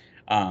long.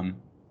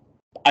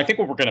 I think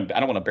what we're gonna. I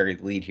don't want to bury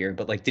the lead here,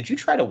 but like, did you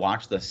try to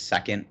watch the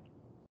second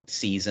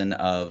season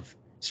of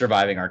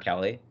Surviving R.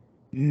 Kelly?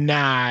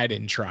 Nah, I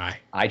didn't try.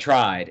 I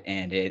tried,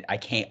 and I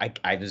can't.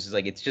 I was just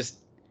like, it's just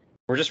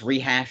we're just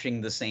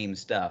rehashing the same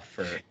stuff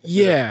for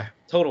Yeah.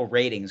 total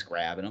ratings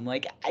grab, and I'm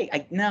like,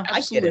 no, Absolutely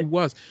I get it.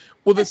 was.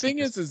 Well, the thing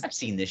is I've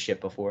seen this shit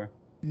before.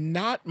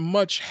 not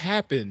much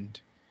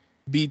happened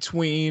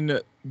between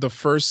the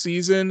first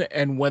season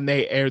and when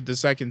they aired the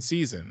second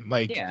season.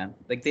 Like, Yeah,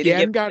 like they he didn't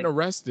hadn't get gotten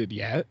arrested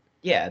yet.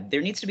 Yeah,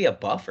 there needs to be a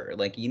buffer.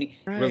 Like you need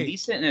Right.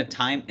 release it in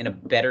a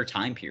better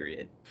time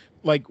period.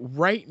 Like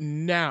right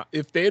now,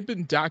 if they had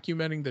been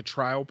documenting the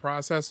trial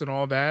process and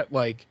all that,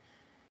 like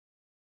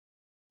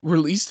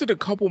released it a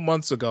couple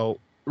months ago,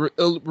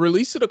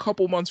 released it a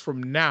couple months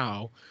from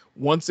now,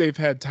 once they've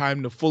had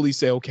time to fully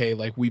say, okay,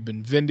 like we've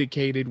been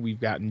vindicated, we've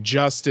gotten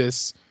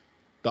justice,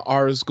 the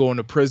R is going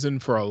to prison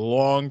for a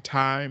long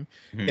time,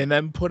 and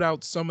then put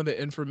out some of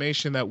the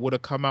information that would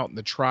have come out in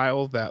the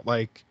trial that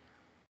like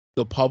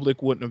the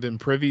public wouldn't have been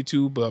privy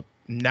to, but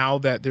now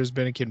that there's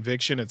been a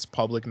conviction, it's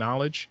public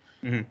knowledge.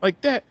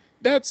 Like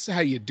that's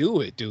how you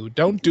do it, dude.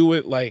 Don't do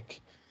it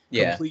like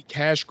complete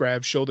cash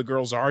grab, show the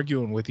girls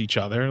arguing with each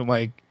other.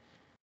 Like,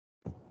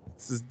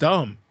 this is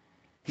dumb.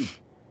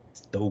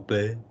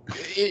 Stupid.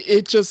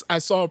 It just, I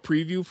saw a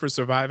preview for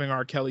Surviving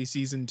R. Kelly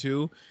season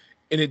 2,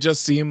 and it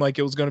just seemed like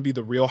it was going to be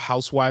the Real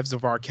Housewives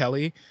of R.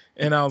 Kelly.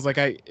 And I was like,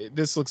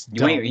 this looks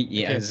dumb.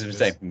 I was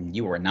like,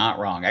 you were not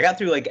wrong. I got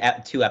through like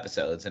 2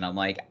 episodes, and I'm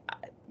like,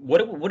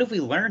 what have we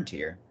learned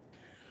here?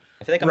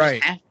 I feel like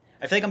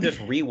I'm just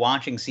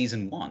rewatching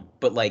season 1,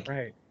 but like,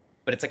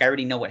 but it's like I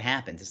already know what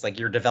happens. It's like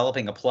you're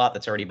developing a plot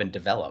that's already been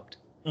developed.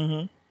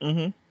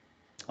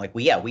 Like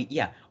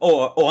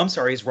Oh, I'm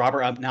sorry. Is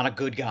Robert not a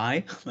good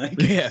guy? Like,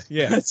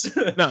 yeah.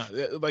 No,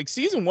 like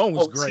season 1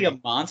 was great. Is he a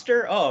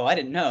monster? Oh, I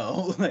didn't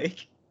know.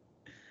 Like,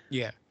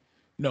 yeah.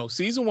 No,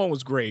 season 1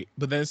 was great,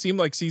 but then it seemed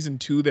like season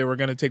 2 they were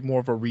going to take more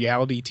of a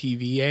reality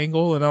TV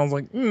angle, and I was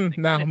like,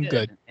 I'm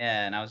good.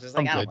 Yeah, and I was just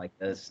like, I don't like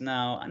this.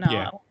 No.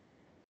 Yeah.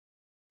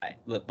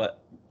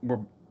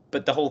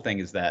 But the whole thing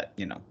is that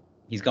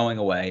he's going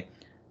away.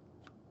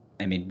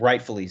 I mean,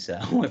 rightfully so.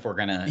 If we're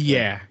gonna,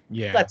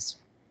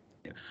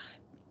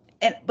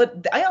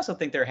 but I also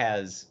think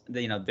there's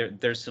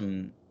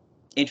some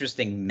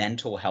interesting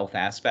mental health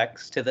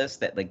aspects to this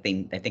that like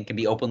I think can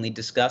be openly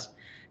discussed,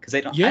 because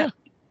I don't. Yeah.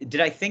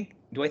 Do I think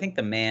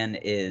the man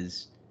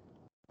is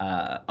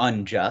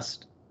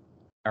unjust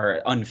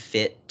or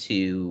unfit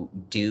to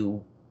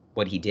do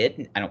what he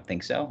did? I don't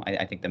think so.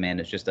 I think the man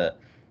is just a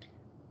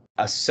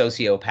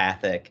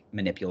sociopathic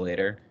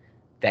manipulator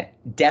that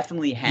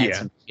definitely had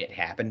some shit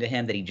happen to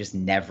him that he just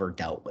never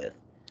dealt with.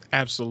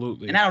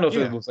 Absolutely. And I don't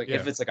know if it was like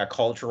if it's like a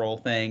cultural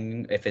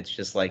thing, if it's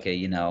just like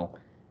a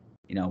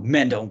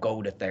men don't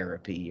go to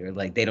therapy, or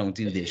like they don't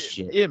do this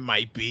shit. It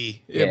might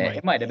be.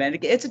 It might have been.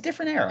 It's a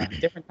different era,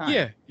 different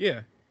time.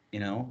 Yeah.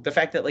 The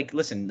fact that like,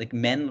 listen, like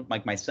men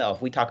like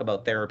myself, we talk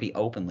about therapy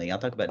openly. I'll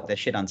talk about that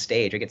shit on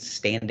stage. I get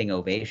standing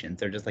ovations.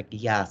 They're just like,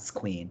 yes,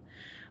 queen.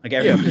 Like,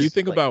 but you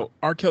think about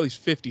R. Kelly's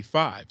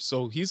 55,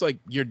 so he's like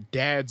your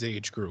dad's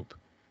age group.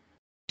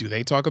 Do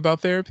they talk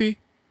about therapy?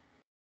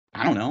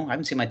 I don't know. I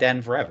haven't seen my dad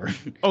in forever.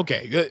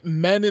 Okay,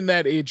 men in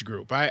that age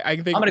group. I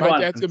think my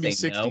dad's gonna be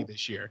 60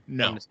 this year.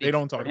 No, they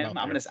don't talk about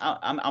therapy.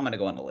 I'm gonna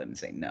go on a limb and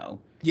say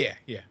no. Yeah.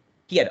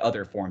 He had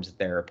other forms of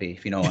therapy,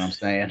 if you know what I'm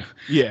saying.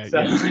 Yeah.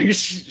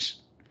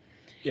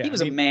 He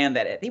was a man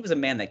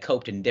that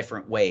coped in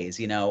different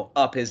ways,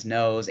 up his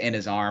nose and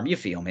his arm. You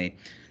feel me?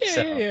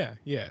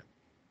 Yeah.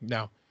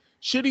 Now,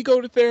 should he go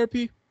to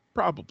therapy?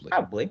 Probably.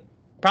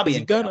 Is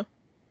he gonna?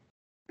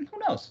 Who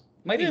knows?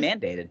 Might be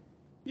mandated.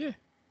 Yeah.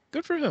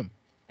 Good for him.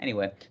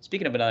 Anyway,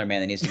 speaking of another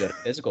man that needs to go to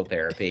physical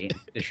therapy,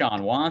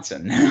 Deshaun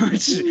Watson.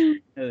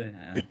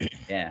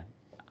 Yeah.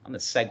 I'm a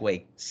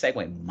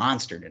segue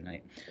monster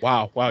tonight.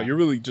 Wow, you're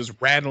really just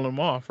rattling them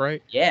off,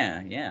 right?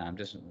 Yeah. I'm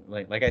just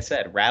like I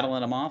said,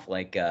 rattling them off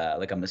like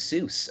a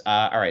masseuse.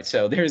 All right,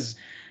 so there's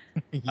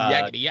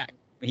Yaggity yak.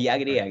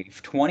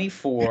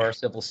 24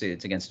 civil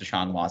suits against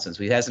Deshaun Watson.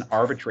 So he has an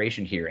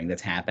arbitration hearing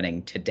that's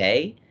happening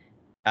today.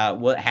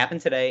 What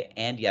happened today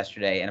and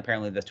yesterday, and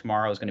apparently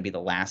tomorrow is going to be the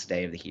last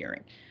day of the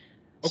hearing.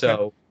 Okay.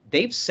 So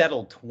they've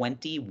settled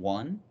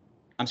 25.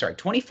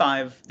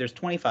 There's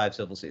 25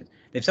 civil suits.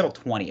 They've settled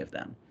 20 of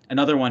them.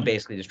 Another one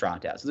basically just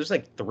dropped out. So there's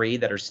like 3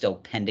 that are still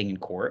pending in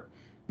court.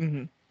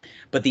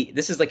 But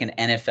this is like an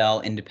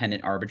NFL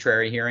independent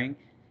arbitrary hearing.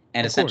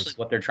 And essentially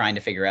what they're trying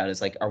to figure out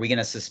is like, are we going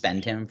to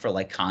suspend him for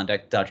like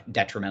conduct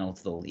detrimental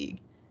to the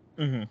league?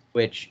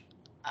 Which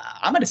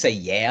I'm going to say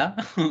yeah.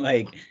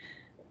 Like,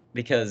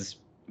 because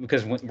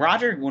when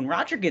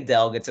Roger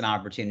Goodell gets an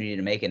opportunity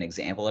to make an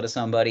example out of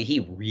somebody,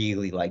 he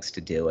really likes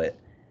to do it.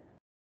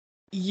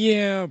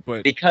 Yeah,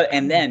 but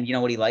And then you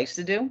know what he likes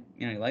to do? You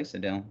know what he likes to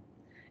do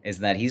is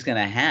that he's going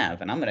to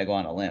have, and I'm going to go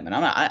on a limb, and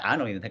I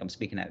don't even think I'm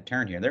speaking out of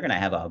turn here. They're going to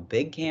have a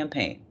big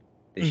campaign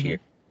this year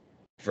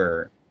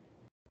for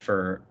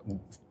for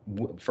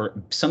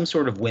some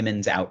sort of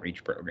women's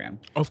outreach program.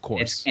 Of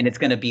course. It's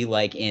going to be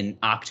like in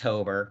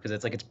October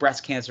because it's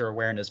Breast Cancer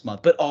Awareness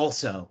Month, but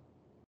also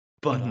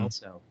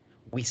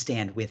we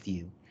stand with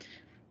you.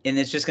 And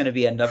it's just going to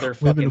be another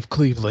Women of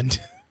Cleveland.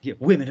 Yeah,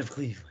 women of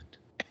Cleveland.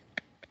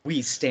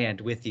 We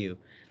stand with you.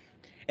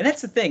 And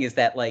that's the thing is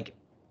that, like,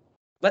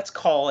 let's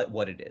call it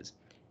what it is.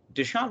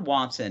 Deshaun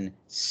Watson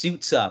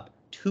suits up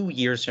 2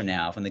 years from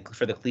now for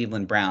the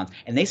Cleveland Browns,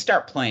 and they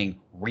start playing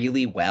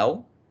really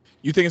well.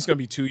 You think it's going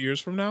to be 2 years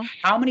from now?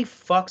 How many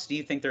fucks do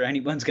you think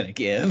anyone's going to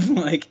give?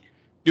 Like,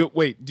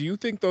 wait, do you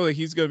think, though, that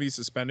he's going to be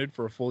suspended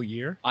for a full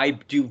year? I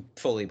do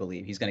fully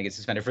believe he's going to get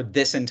suspended for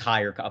this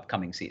entire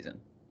upcoming season.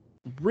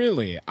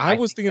 Really? I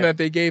was thinking that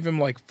they gave him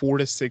like 4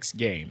 to 6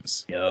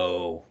 games.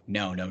 No.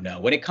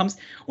 When it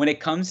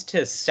comes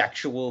to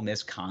sexual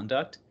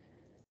misconduct,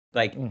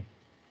 like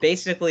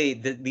basically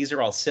these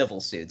are all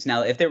civil suits.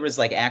 Now, if there was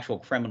like actual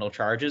criminal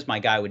charges, my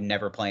guy would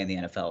never play in the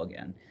NFL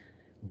again.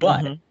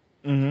 But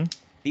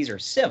these are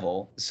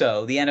civil,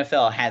 so the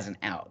NFL has an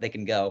out. They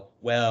can go,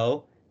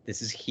 well,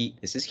 this is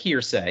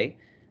hearsay.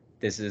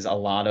 This is a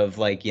lot of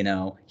like, you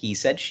know, he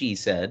said, she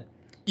said.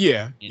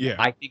 Yeah.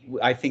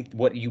 I think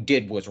what you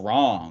did was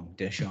wrong,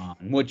 Deshaun.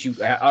 What you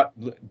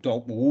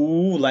don't.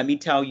 Let me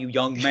tell you,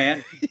 young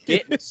man,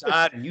 get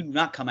inside and you do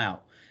not come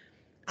out.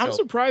 I'm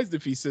surprised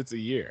if he sits a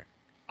year.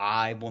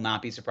 I will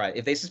not be surprised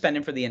if they suspend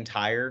him for the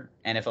entire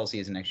NFL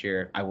season next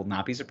year. I will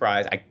not be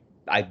surprised.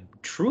 I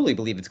truly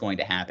believe it's going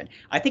to happen.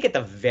 I think at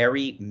the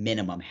very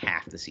minimum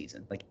half the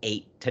season, like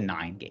 8 to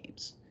 9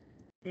 games.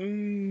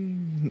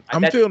 I'm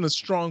feeling a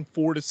strong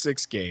 4 to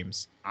 6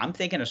 games. I'm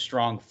thinking a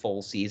strong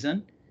full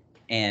season.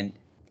 And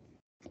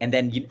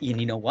then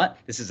you know what?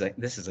 This is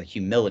a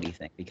humility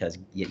thing because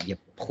you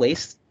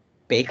placed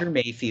Baker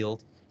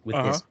Mayfield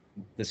with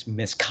this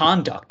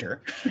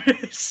misconductor,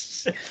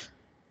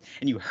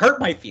 and you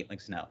hurt my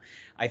feelings. No,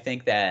 I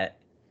think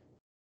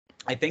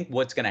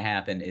what's going to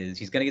happen is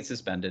he's going to get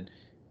suspended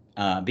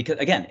because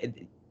again,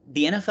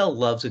 the NFL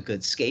loves a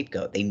good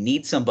scapegoat. They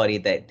need somebody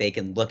that they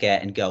can look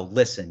at and go,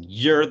 listen,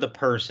 you're the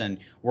person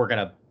we're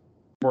gonna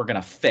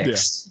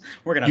fix.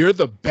 Yeah. You're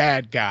the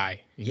bad guy.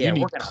 Yeah, you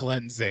need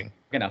cleansing.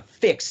 We're gonna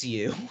fix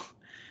you.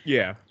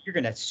 Yeah. You're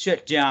gonna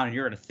sit down and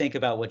you're gonna think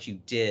about what you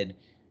did,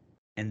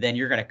 and then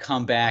you're gonna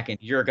come back and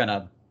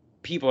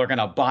people are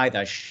gonna buy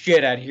the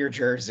shit out of your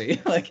jersey.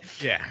 Like,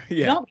 yeah.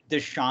 You know,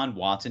 Deshaun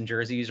Watson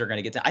jerseys are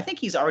gonna get to. I think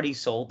he's already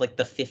sold like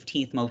the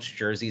 15th most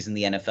jerseys in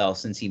the NFL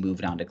since he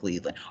moved on to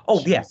Cleveland.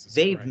 Oh Jesus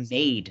they've Christ.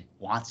 Made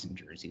Watson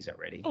jerseys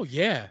already. Oh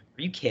yeah.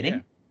 Are you kidding? Yeah.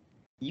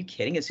 Are you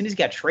kidding? As soon as he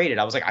got traded,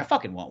 I was like, I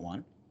fucking want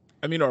one.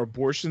 I mean, are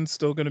abortions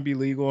still going to be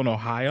legal in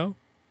Ohio?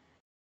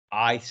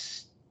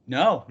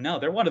 No,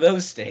 they're one of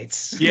those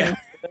states. Yeah.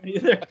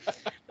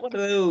 One of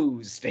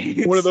those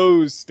states. One of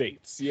those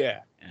states. Yeah.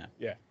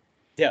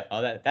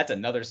 Oh, that's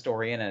another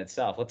story in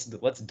itself.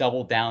 Let's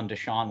double down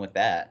Deshaun with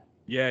that.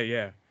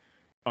 Yeah.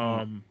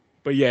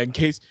 But yeah, in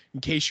case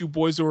you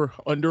boys are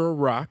under a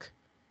rock,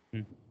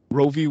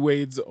 Roe v.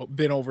 Wade's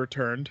been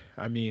overturned.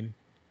 I mean,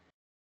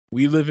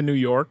 we live in New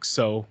York,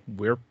 so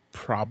we're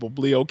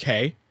probably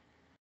okay.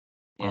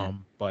 Yeah.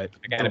 But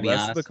the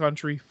rest of the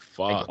country,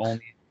 fuck.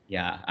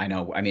 Yeah, I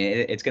know. I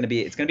mean, it's gonna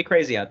be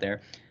crazy out there.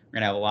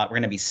 We're gonna have we're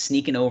gonna be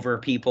sneaking over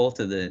people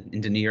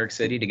into New York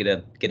City to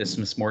get us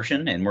some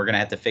smortion, and we're gonna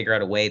have to figure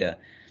out a way to.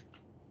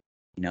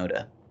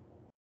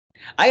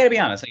 I gotta be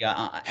honest,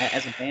 like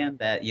as a man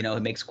that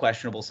makes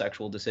questionable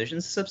sexual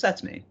decisions, this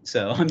upsets me.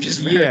 So I'm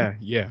just yeah.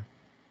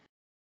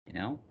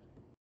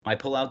 My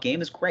pull-out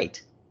game is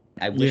great.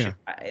 I wish,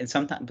 but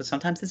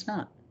sometimes it's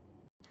not.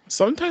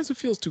 Sometimes it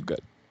feels too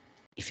good.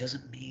 It feels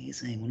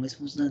amazing. What am I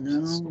supposed to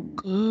know? So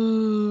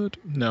good.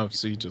 No,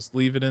 so you just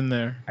leave it in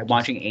there. I'm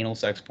watching anal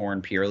sex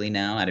porn purely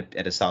now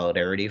at a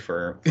solidarity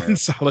for in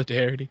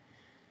solidarity.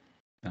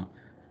 No.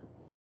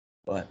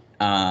 But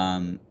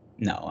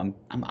no,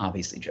 I'm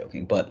obviously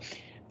joking. But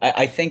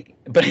I think,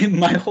 but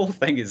my whole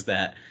thing is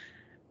that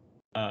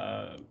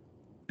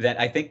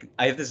I think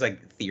I have this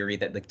like theory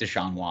that like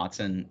Deshaun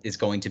Watson is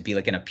going to be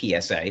like in a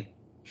PSA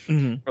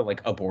for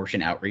like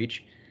abortion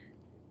outreach.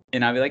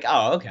 And I'll be like,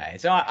 oh, okay.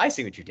 So I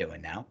see what you're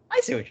doing now. I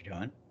see what you're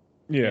doing.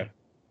 Yeah.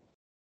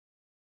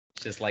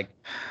 It's just like,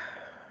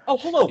 oh,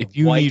 hello,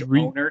 white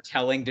owner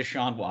telling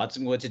Deshaun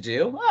Watson what to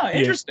do. Oh,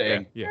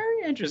 interesting. Yeah.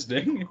 Very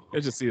interesting.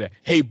 I just see that.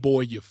 Hey,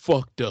 boy, you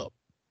fucked up.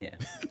 Yeah.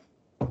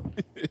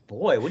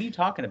 Boy, what are you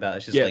talking about?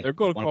 It's just like, they're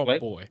going to call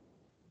boy.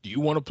 Do you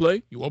want to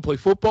play? You want to play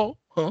football?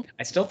 Huh?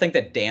 I still think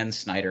that Dan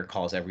Snyder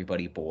calls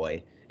everybody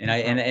boy.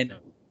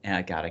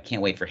 And God, I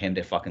can't wait for him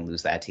to fucking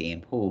lose that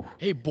team. Ooh.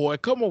 Hey, boy,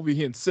 come over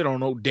here and sit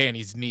on old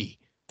Danny's knee.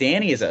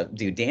 Danny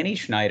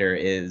Schneider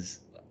is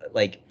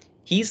like,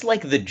 he's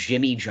like the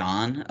Jimmy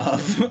John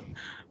of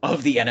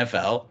the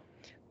NFL.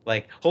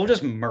 Like, he'll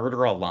just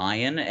murder a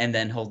lion and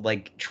then he'll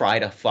like try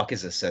to fuck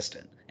his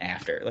assistant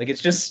after. Like,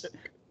 it's just.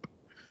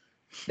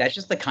 That's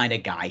just the kind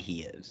of guy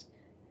he is.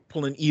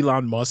 Pulling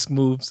Elon Musk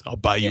moves. I'll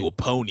buy you a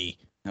pony.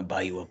 I'll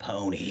buy you a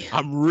pony.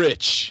 I'm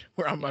rich.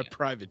 We're on my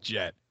private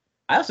jet.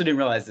 I also didn't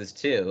realize this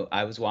too.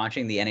 I was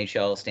watching the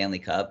NHL Stanley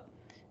Cup,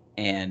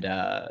 and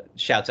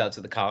shouts out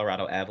to the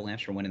Colorado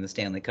Avalanche for winning the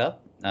Stanley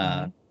Cup.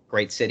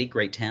 Great city,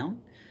 great town.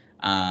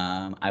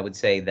 I would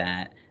say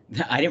that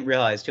I didn't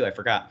realize too. I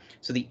forgot.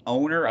 So the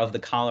owner of the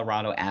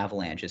Colorado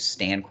Avalanche is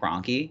Stan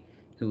Kroenke,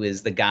 who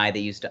is the guy that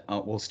used to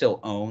still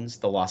owns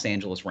the Los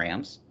Angeles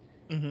Rams.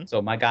 Mm-hmm.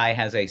 So my guy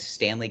has a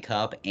Stanley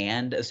Cup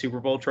and a Super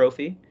Bowl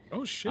trophy.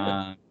 Oh shit!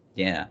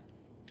 Yeah,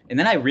 and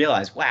then I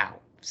realized, wow,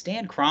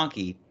 Stan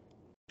Kroenke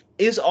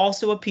is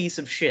also a piece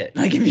of shit.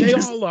 Like if they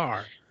all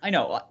are. I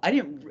know. I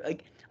didn't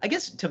like. I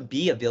guess to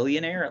be a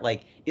billionaire,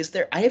 like, is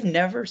there? I have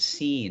never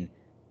seen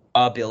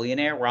a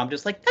billionaire where I'm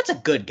just like, that's a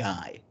good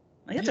guy.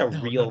 Like that's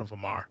real. None of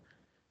them are.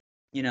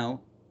 You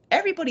know,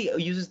 everybody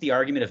uses the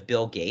argument of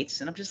Bill Gates,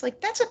 and I'm just like,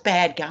 that's a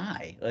bad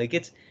guy. Like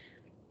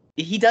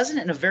he does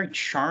it in a very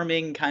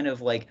charming kind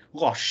of like,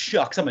 oh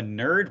shucks, I'm a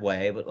nerd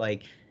way, but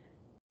like,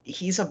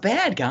 he's a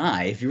bad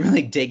guy if you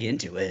really dig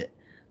into it.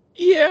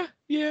 Yeah.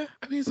 I mean,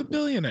 he's a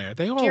billionaire.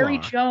 They all Jerry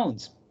are.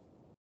 Jones,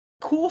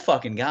 cool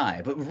fucking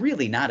guy, but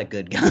really not a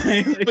good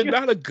guy. But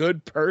not a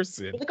good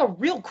person. Like a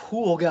real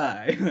cool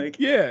guy. Like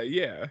yeah.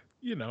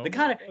 You know,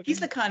 he's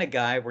the kind of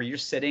guy where you're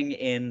sitting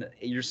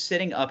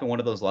up in one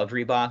of those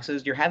luxury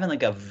boxes. You're having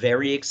like a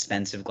very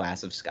expensive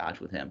glass of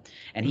scotch with him,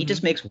 and he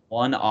just makes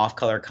one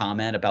off-color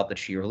comment about the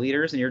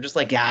cheerleaders, and you're just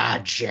like,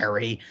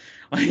 Jerry.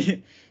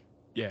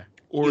 Yeah.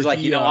 Or he's like,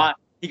 he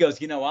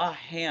goes, I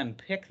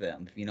handpick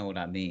them, if you know what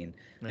I mean.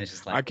 And it's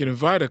just like, I can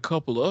invite a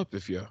couple up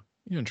if you're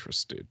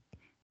interested.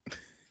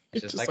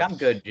 It's just like, I'm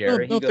good,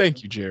 Jerry. No,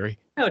 thank you, Jerry.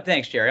 No,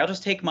 thanks, Jerry. I'll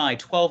just take my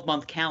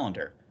 12-month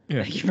calendar.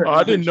 Yeah.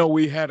 I didn't know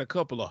we had a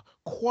couple of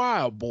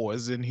choir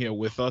boys in here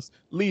with us.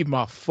 Leave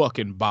my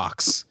fucking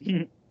box.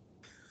 I'm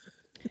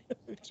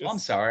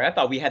sorry. I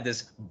thought we had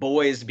this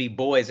boys be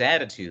boys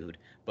attitude,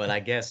 but I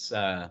guess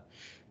how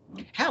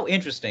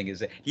interesting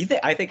is it?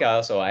 I think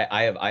also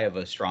I have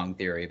a strong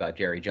theory about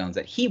Jerry Jones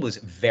that he was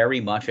very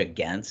much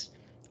against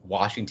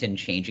Washington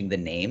changing the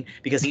name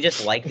because he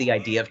just liked the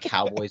idea of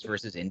Cowboys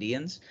versus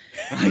Indians.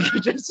 Like,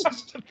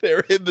 they're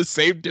in the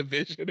same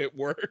division. It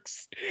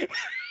works.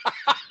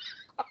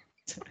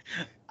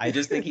 I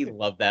just think he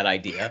loved that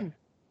idea.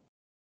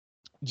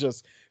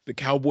 Just the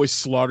Cowboys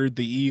slaughtered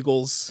the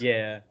Eagles.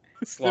 Yeah,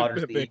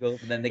 slaughters the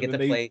Eagles, and then they get to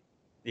play.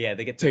 Yeah,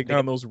 they get to take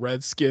on those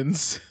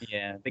Redskins.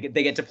 Yeah, they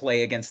get to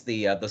play against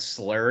the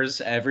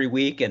Slurs every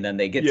week, and then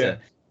they get to.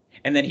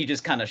 And then he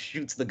just kind of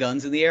shoots the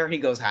guns in the air, and he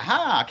goes,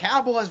 "Ha-ha,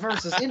 Cowboys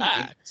versus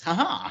Indians,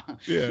 ha-ha."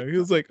 Yeah, he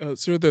was like,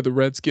 "Sir, they're the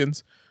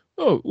Redskins."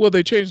 Oh, well,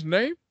 they changed the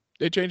name.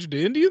 They changed it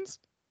to Indians.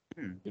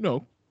 You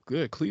know.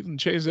 Good. Cleveland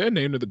changed their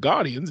name to the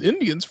Guardians.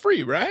 Indians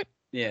free, right?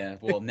 Yeah.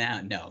 Well, now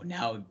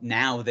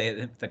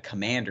the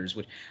Commanders,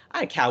 which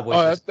Cowboys.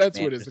 Oh, that's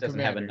what it is. The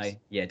Commanders.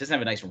 It doesn't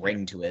have a nice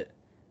ring to it.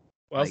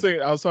 Well, I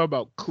was talking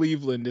about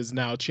Cleveland has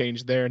now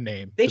changed their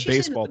name. They the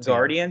baseball the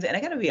Guardians, and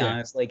I gotta be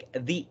honest, like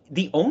the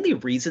only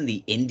reason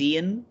the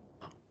Indian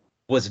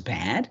was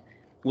bad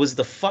was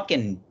the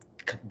fucking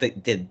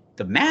the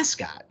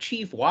mascot,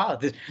 Chief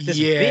Wild. This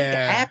big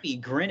happy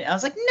grin. I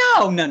was like,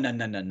 no.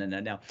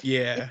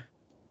 Yeah.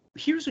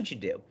 Here's what you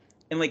do.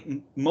 And like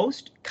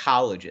most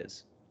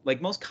colleges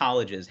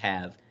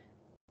have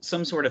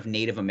some sort of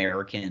Native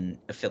American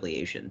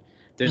affiliation.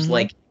 There's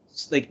like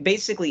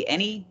basically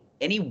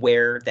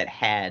anywhere that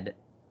had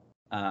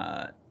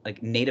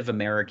like Native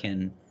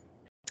American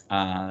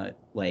I'm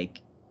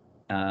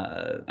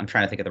trying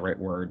to think of the right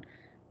word.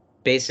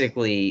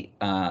 Basically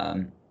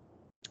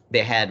they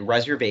had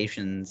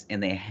reservations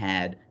and they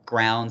had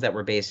grounds that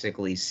were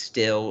basically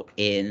still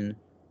in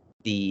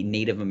the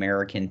Native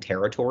American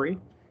territory.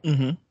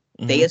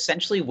 They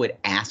essentially would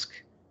ask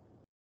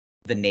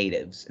the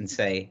natives and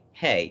say,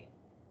 "Hey,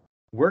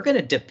 we're going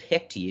to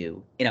depict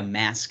you in a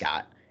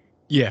mascot.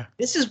 Yeah.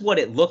 This is what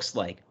it looks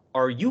like.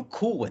 Are you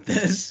cool with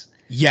this?"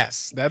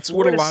 Yes, that's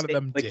what a lot of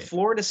them did. Like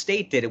Florida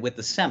State did it with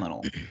the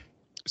Seminole.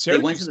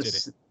 Syracuse did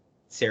it.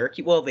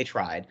 Syracuse, well, they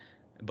tried,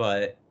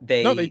 but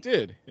they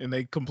did, and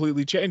they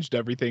completely changed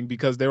everything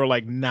because they were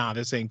like, "Nah,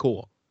 this ain't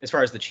cool." As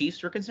far as the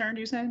Chiefs are concerned,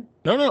 you're saying?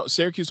 No,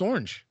 Syracuse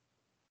Orange.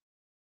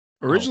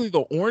 Originally, the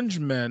Orange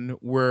Men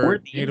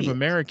were Native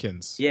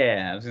Americans.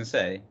 Yeah, I was gonna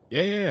say.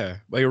 Yeah.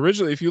 Like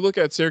originally, if you look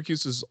at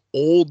Syracuse's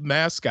old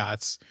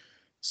mascots,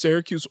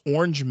 Syracuse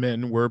Orange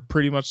Men were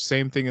pretty much the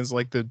same thing as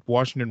like the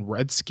Washington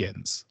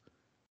Redskins.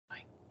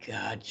 My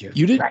God,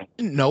 you didn't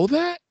know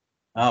that?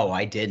 Oh,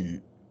 I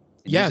didn't.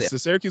 Yes, the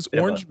Syracuse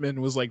Orange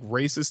Men was like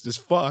racist as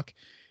fuck,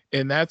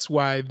 and that's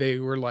why they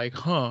were like,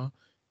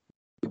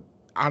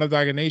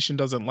 Onondaga Nation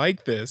doesn't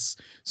like this,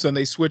 so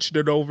they switched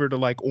it over to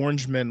like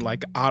Orangemen,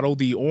 like Otto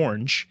the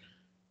Orange.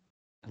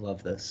 I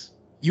love this.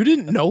 You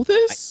didn't know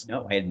this?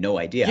 No, I had no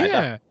idea.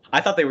 Yeah.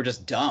 I thought they were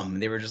just dumb.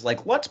 They were just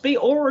like, let's be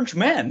Orange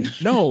Men.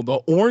 No, the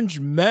Orange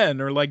Men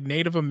are like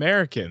Native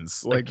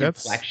Americans. Like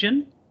that's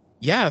complexion?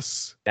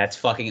 Yes. That's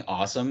fucking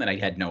awesome, and I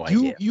had no You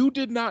idea. you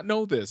did not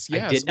know this. I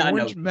Yes, did not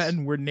know Orange this.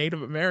 men were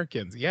Native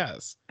Americans.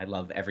 Yes. I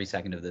love every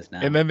second of this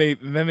now. And then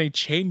they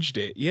changed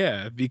it.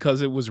 Yeah,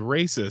 because it was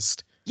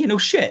racist. You know,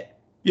 shit.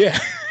 Yeah.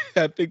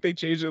 I think they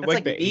changed it That's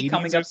like like the me 80s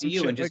coming or up to some you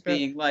shit and just like that.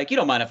 being like, you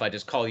don't mind if I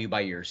just call you by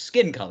your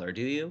skin color,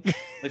 do you?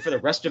 Like for the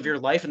rest of your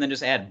life, and then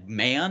just add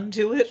man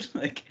to it?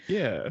 Like,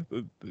 Yeah,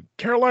 the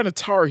Carolina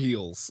Tar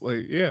Heels.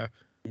 Like, yeah.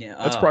 yeah,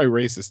 That's probably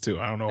racist too.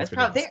 I don't know that's if it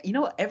probably is. you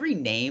know, every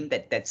name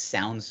that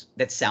sounds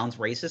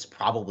racist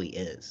probably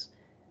is.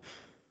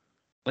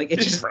 Like it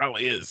It just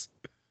probably is.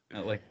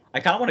 like I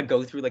kind of want to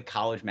go through like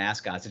college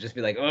mascots and just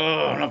be like,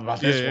 oh, I don't know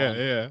about Yeah, this yeah, one.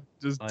 yeah.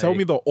 Just tell me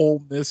Like, the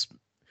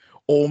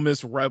Ole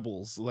Miss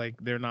Rebels. Like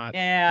they're not,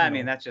 yeah, you I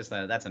mean know.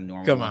 that's a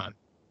normal Come one. on.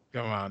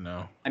 Come on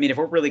now. I mean, if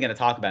we're really going to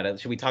talk about it,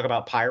 should we talk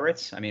about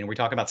pirates? I mean, are we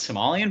talking about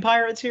Somalian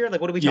pirates here?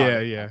 Like, what are we talking Yeah,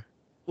 about? yeah.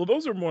 Well,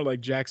 those are more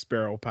like Jack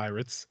Sparrow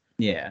pirates.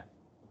 Yeah.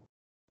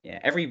 Yeah,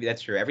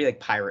 that's true. Every like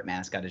pirate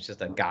mascot is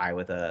just a guy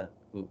with a,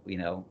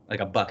 like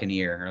a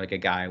buccaneer or like a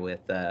guy with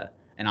an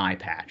eye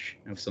patch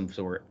of some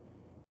sort,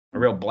 a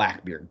real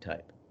Blackbeard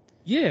type.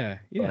 Yeah,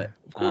 yeah, But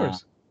of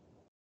course.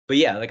 but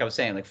yeah, like I was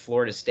saying, like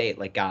Florida State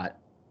like got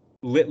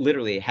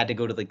literally had to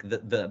go to like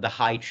the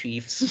high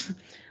chiefs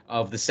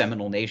of the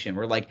Seminole Nation.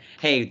 We're like,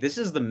 hey, this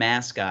is the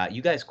mascot.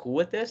 You guys cool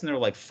with this? And they're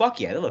like, fuck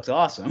yeah, that looks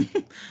awesome.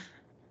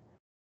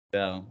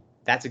 So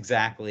that's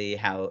exactly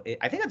how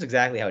I think that's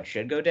exactly how it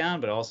should go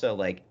down. But also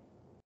like,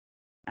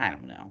 I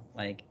don't know.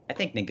 Like, I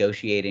think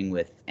negotiating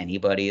with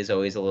anybody is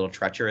always a little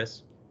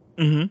treacherous,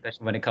 Mm-hmm.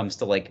 especially when it comes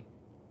to like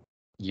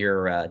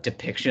your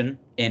depiction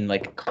in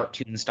like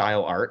cartoon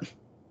style art.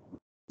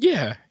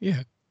 Yeah,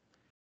 yeah.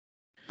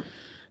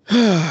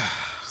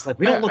 It's like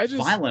we don't look I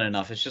just violent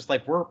enough. It's just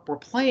like we're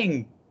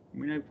playing,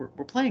 we're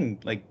playing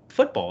like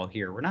football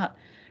here. We're not.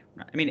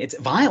 I mean, it's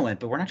violent,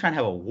 but we're not trying to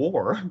have a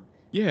war.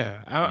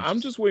 yeah.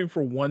 I'm just waiting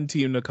for one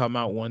team to come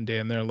out one day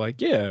and they're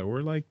like, yeah,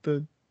 we're like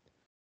the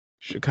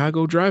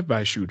Chicago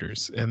drive-by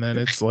shooters, and then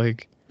it's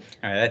like,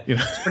 All right, you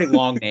know, that's a pretty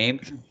long name.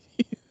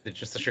 It's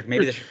just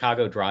maybe the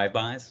Chicago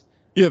drive-bys.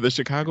 yeah, the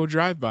Chicago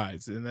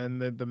drive-bys, and then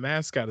the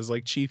mascot is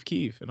like Chief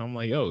Keef, and I'm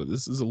like, yo,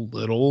 this is a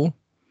little.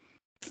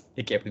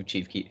 I can't believe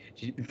Chief Keef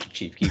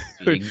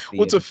being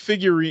What's a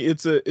figurine?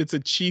 It's a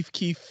Chief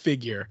Keef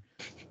figure.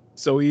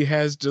 So he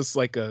has just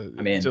like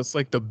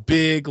the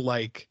big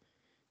like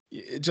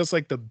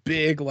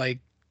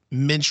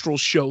minstrel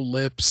show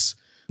lips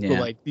with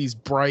like these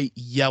bright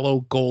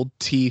yellow gold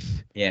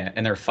teeth. Yeah,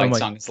 and their fight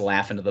song is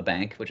 "Laugh into the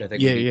Bank," which I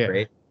think would be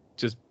great.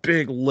 Just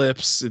big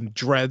lips and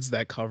dreads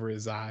that cover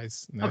his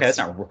eyes. Okay, that's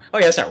not. Oh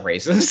yeah, that's not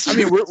racist. I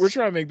mean, we're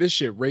trying to make this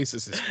shit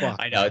racist as fuck.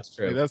 I know, it's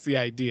true. Like, that's the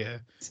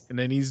idea. And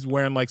then he's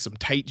wearing like some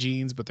tight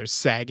jeans, but they're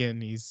sagging.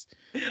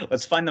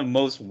 Let's find the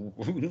most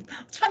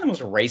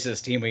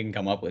racist team we can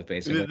come up with.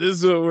 Basically,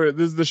 this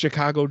is the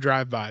Chicago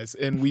drive-bys,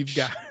 and we've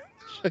got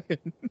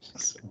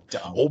so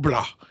dumb.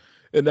 Obla,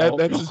 and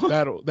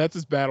that's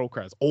his battle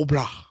cries.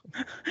 Obla.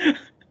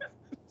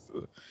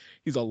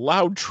 He's a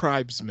loud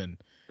tribesman.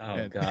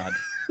 Oh God.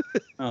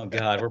 Oh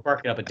God, we're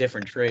barking up a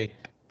different tree.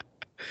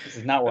 This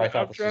is not where I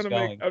thought this was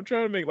going. I'm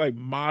trying to make like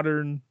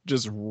modern,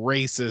 just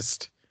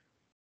racist,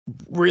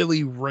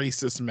 really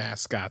racist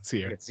mascots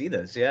here. I can see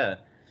this, yeah.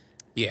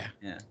 Yeah.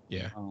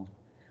 Oh.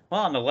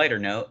 Well, on a lighter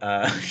note,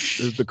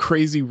 there's the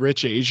crazy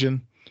rich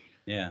Asian.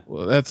 Yeah.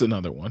 Well, that's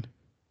another one.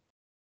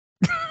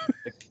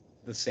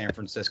 The San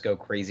Francisco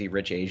crazy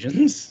rich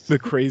Asians. The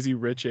crazy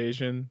rich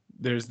Asian.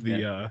 There's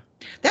the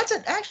That's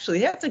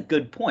a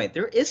good point.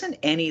 There isn't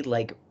any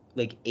like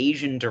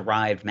Asian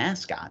derived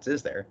mascots,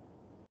 is there?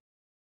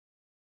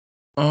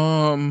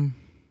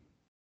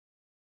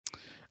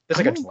 There's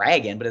like a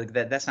dragon, but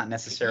that's not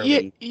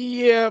necessarily.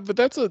 Yeah, but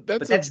that's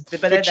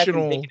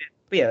fictional.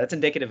 That's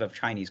indicative of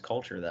Chinese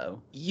culture,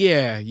 though.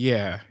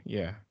 Yeah.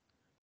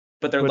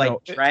 But they're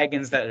like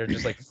dragons that are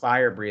just like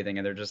fire breathing,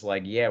 and they're just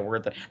like, yeah,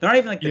 they're not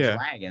even like the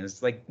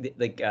dragons. Like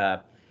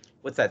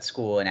what's that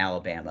school in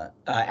Alabama?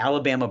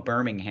 Alabama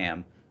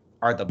Birmingham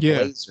are the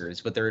Blazers,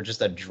 but they're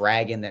just a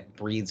dragon that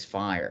breathes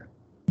fire.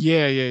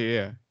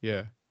 Yeah.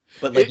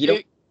 But like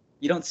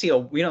we don't see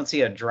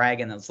a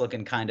dragon that's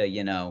looking kind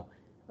of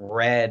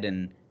red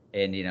and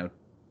I don't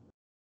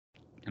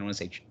want to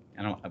say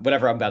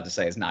whatever I'm about to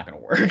say is not going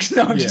to work.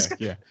 So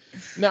yeah.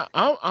 Now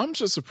I'm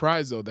just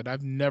surprised though that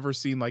I've never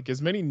seen like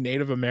as many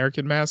Native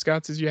American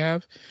mascots as you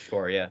have.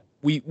 Sure, yeah.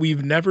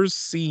 We've never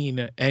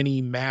seen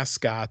any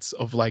mascots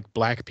of like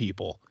black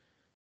people.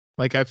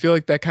 Like I feel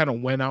like that kind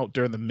of went out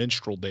during the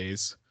minstrel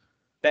days.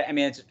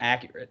 It's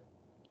accurate.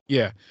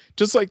 Yeah,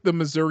 just like the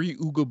Missouri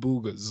Ooga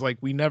Boogas. Like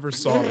we never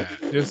saw that.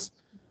 It's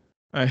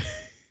kind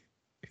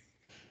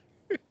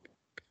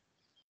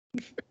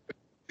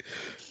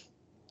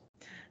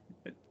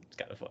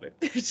of funny.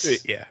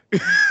 Yeah.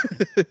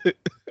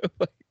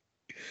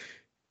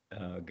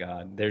 Oh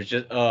God, there's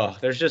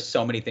just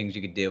so many things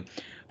you could do,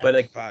 but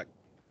like,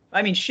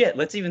 I mean, shit.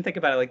 Let's even think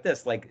about it like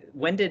this: like,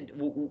 when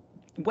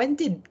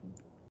did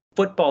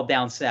football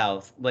down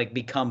south like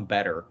become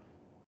better?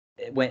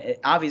 When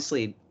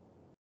obviously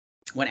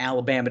when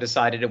Alabama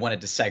decided it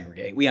wanted to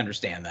segregate. We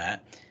understand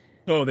that.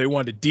 Oh, they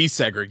wanted to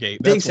desegregate.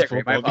 That's when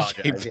Desegregate. My football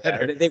became apologize.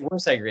 better. Yeah, they were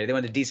segregated. They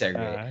wanted to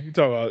desegregate. You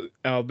talk about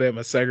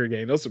Alabama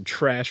segregating. Those are some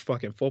trash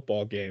fucking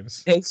football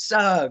games. They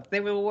sucked.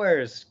 They were the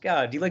worst.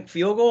 God, do you like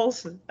field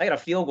goals? I got a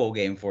field goal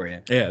game for you.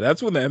 Yeah,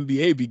 that's when the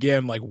NBA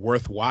began like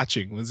worth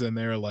watching. Was in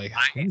there like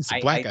we need some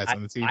black guys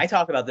on the team. I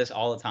talk about this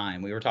all the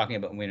time. We were talking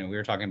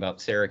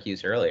about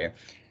Syracuse earlier.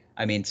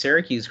 I mean,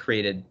 Syracuse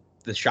created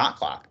the shot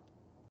clock.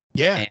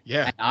 Yeah,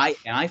 and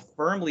I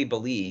firmly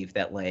believe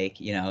that,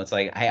 like, it's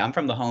like, hey, I'm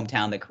from the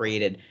hometown that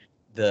created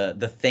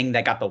the thing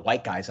that got the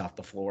white guys off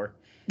the floor.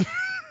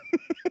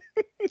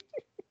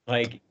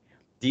 Like,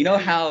 do you know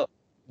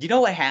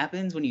what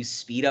happens when you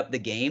speed up the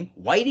game?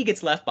 Whitey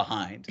gets left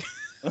behind.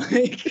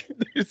 Like,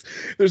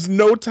 there's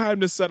no time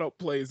to set up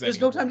plays.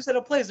 There's no time to set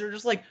up plays. They're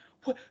just like,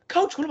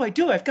 Coach, what do I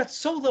do? I've got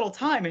so little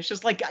time. And it's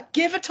just like,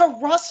 give it to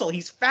Russell.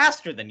 He's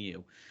faster than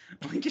you.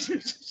 Like, just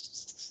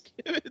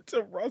give it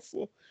to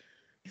Russell.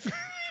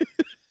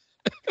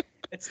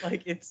 It's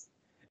like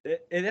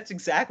that's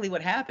exactly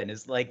what happened.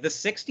 Is like the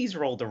 60s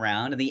rolled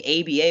around and the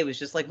ABA was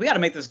just like, we got to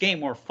make this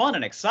game more fun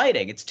and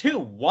exciting. It's too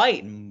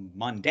white and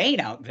mundane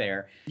out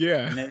there.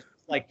 Yeah. And it's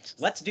like,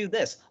 let's do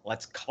this.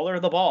 Let's color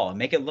the ball and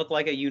make it look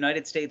like a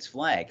United States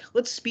flag.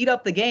 Let's speed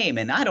up the game.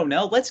 And I don't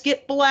know, let's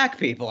get black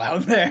people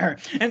out there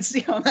and see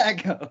how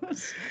that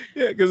goes.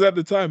 Yeah, because at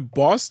the time,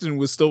 Boston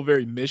was still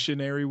very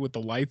missionary with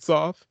the lights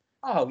off.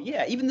 Oh,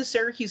 yeah. Even the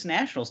Syracuse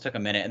Nationals took a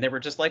minute, and they were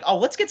just like, oh,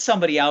 let's get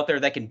somebody out there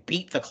that can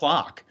beat the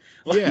clock.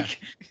 Like, yeah.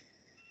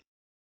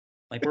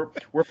 Like,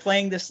 we're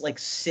playing this, like,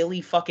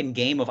 silly fucking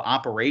game of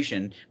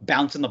Operation,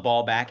 bouncing the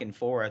ball back and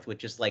forth with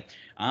just, like,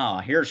 oh,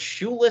 here's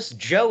Shoeless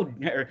Joe,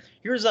 or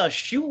here's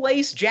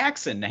Shoelace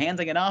Jackson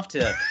handing it off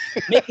to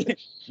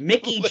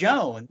Mickey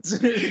Jones.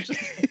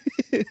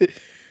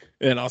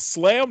 And a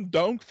slam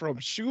dunk from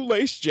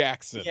Shoelace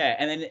Jackson. Yeah,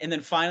 and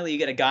then finally you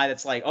get a guy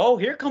that's like, oh,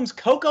 here comes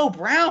Coco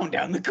Brown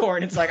down the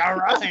court. And it's like, all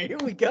right, here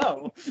we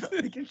go.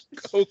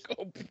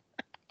 Coco Brown.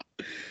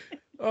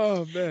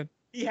 Oh man.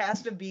 It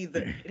has to be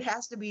the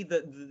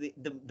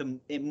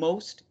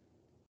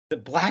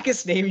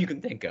blackest name you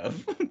can think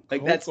of.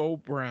 Like, that's Coco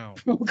Brown.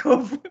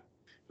 Coco.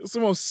 It's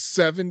the most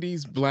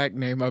 70s black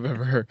name I've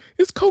ever heard.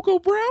 It's Coco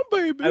Brown,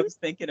 baby. I was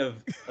thinking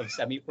of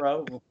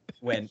Semi-Pro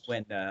when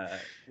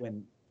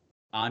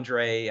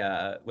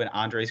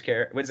Andre's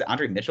character, what is it,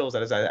 Andre Mitchell, is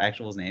that his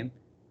actual name?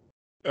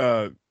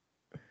 What,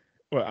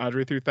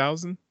 Andre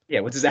 3000?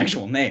 Yeah, what's his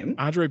actual name?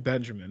 Andre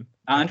Benjamin.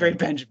 Andre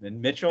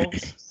Benjamin Mitchell.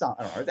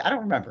 I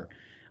don't remember.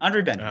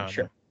 Andre Benjamin,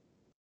 sure.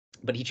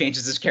 But he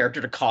changes his character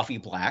to Coffee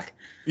Black.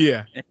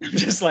 Yeah. And I'm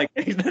just like,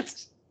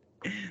 that's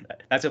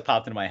what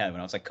popped into my head when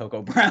I was like,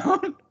 Coco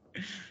Brown.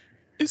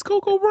 It's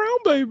Coco Brown,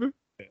 baby.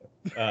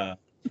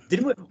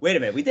 Wait a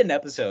minute. We did an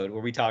episode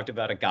where we talked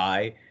about a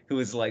guy who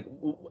was like,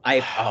 I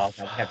have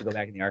to go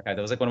back in the archive.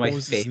 That was like one of my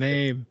favorites. What was his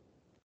name?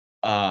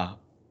 God,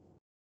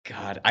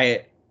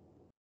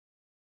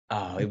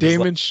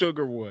 Damon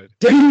Sugarwood.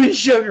 Damon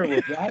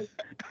Sugarwood, right?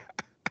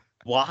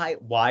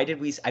 Why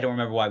did we? I don't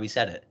remember why we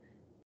said it.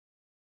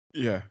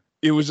 Yeah,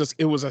 it was a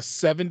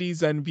 70s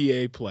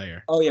NBA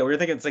player. Oh yeah, we were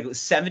thinking it's like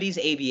 70s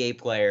ABA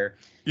player.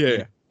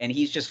 Yeah. And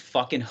he's just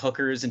fucking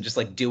hookers and just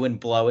like doing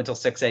blow until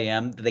 6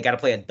 a.m. They got to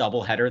play a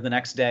doubleheader the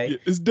next day. Yeah,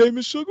 it's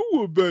Damon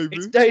Sugarwood, baby.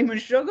 It's Damon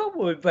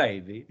Sugarwood,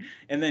 baby.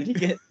 And then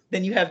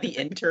then you have the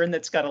intern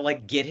that's got to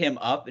like get him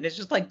up, and it's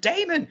just like,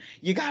 Damon,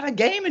 you got a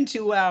game in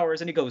 2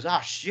 hours, and he goes,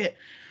 oh shit,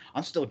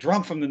 I'm still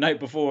drunk from the night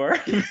before.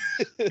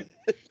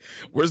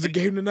 Where's the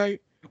game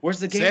tonight?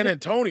 Where's the game? San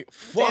Antonio.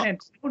 Fuck. San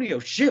Antonio.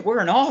 Shit,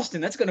 we're in Austin.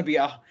 That's gonna be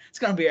a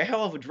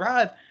hell of a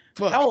drive.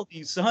 Fuck. How old are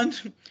you, son?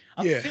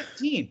 I'm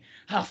 15.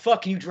 How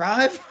fuck can you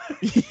drive?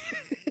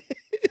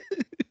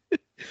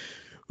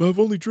 Well, I've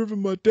only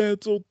driven my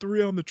dad's old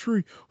 3 on the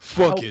tree.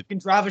 Fuck it. You can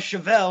drive a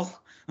Chevelle.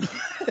 A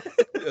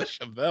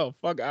Chevelle.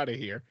 Fuck out of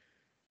here.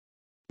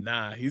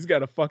 Nah, he's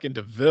got a fucking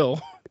DeVille.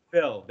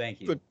 Phil,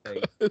 thank you.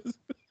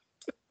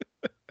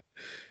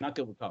 Not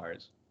good with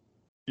cars.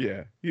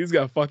 Yeah, he's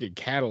got a fucking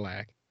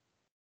Cadillac.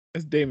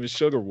 That's Damon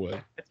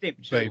Sugarwood. That's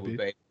Damon Sugarwood,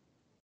 baby.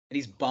 And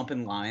he's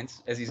bumping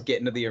lines as he's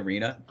getting to the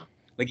arena.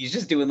 Like, he's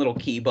just doing little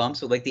key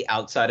bumps with like the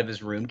outside of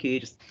his room key.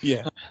 Just He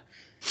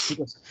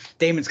goes,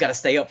 Damon's got to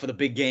stay up for the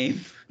big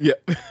game. Yeah.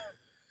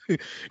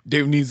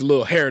 Damon needs a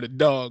little hair of the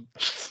dog.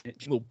 A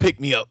little pick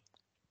me up.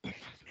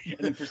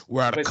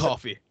 We're out of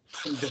coffee.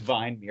 Some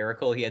divine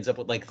miracle, he ends up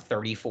with like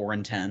 34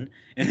 and 10.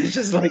 And it's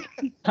just like,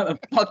 how the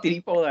fuck did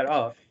he pull that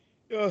off?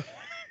 It's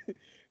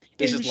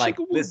just like,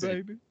 listen.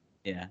 Baby.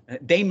 Yeah.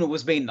 Damon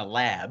was made in a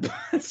lab.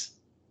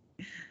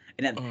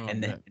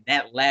 And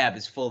that lab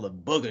is full of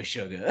booger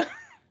sugar.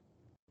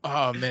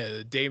 Oh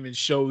man, Damon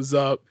shows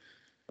up.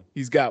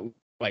 He's got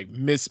like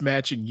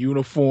mismatching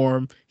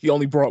uniform. He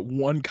only brought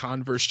one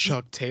Converse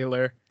Chuck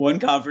Taylor.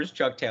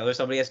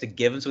 Somebody has to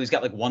give him, so he's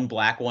got like one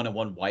black one and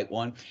one white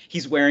one.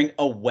 He's wearing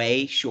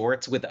away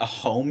shorts with a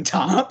home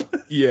top.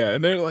 Yeah,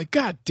 and they're like,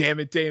 God damn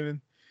it,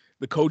 Damon.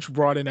 The coach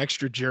brought an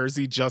extra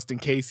jersey just in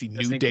case he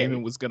knew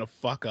Damon was gonna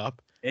fuck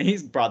up. And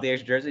he's brought the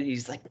extra jersey. And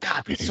he's like,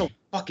 God, it's so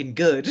fucking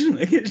good.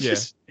 Like, it's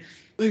just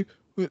like,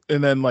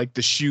 and then like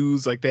the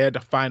shoes, like they had to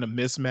find a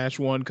mismatch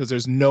one because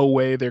there's no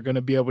way they're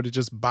gonna be able to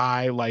just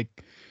buy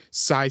like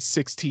size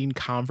 16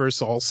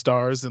 Converse All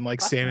Stars in like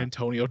San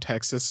Antonio,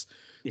 Texas.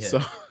 Yeah.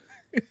 So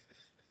and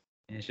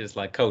it's just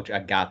like, Coach, I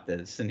got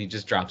this, and he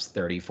just drops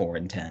 34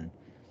 and 10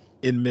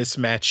 in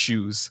mismatched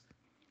shoes,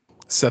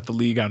 set the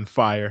league on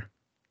fire.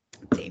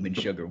 Damon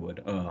Sugarwood.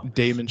 Oh,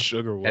 Damon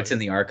Sugarwood. That's in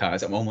the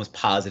archives. I'm almost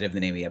positive the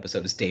name of the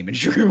episode is Damon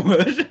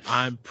Sugarwood.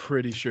 I'm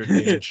pretty sure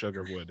Damon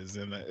Sugarwood is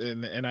in that,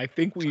 and I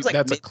think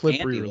that's a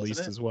clip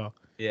re-released as well.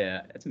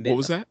 Yeah, what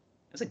was that?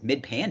 It was like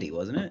mid-pandy,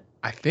 wasn't it?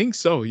 I think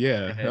so.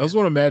 Yeah, that was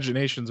when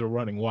imaginations are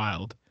running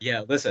wild.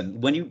 Yeah,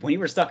 listen, when you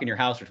were stuck in your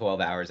house for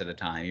 12 hours at a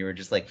time, you were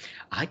just like,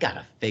 I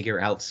gotta figure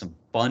out some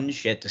fun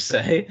shit to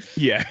say.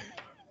 Yeah,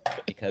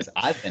 because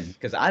I've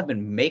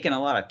been making a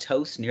lot of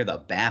toast near the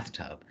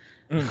bathtub.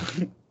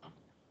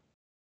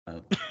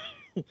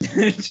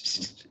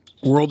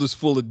 World is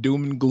full of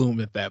doom and gloom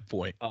at that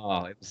point.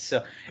 Oh, it was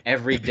so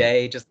every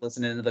day just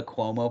listening to the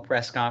Cuomo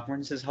press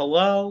conferences.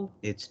 Hello,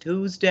 it's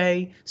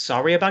Tuesday.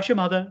 Sorry about your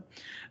mother.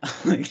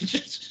 Sorry.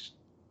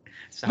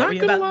 Not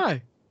gonna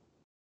lie.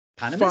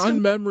 Kind of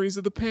fond memories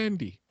of the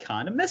pandy.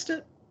 Kind of missed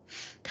it.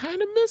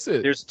 Kind of miss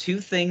it. There's two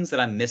things that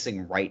I'm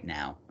missing right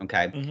now.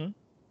 Okay. Mm-hmm.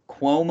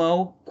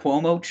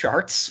 Cuomo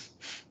charts.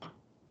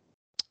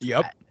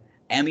 Yep.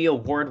 Emmy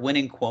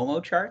award-winning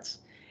Cuomo charts.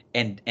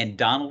 And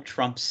Donald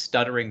Trump's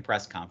stuttering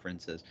press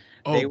conferences.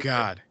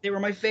 God. They were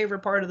my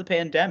favorite part of the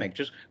pandemic.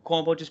 Just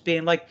Cuomo just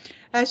being like,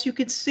 as you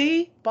can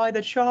see by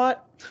the chart,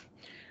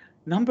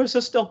 numbers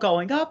are still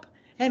going up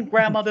and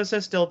grandmothers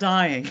are still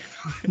dying.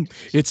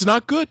 It's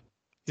not good.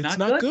 It's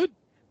not good.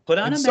 Put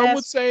on a mask. Some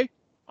would say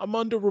I'm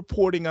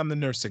underreporting on the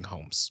nursing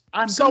homes.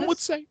 Some would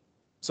say.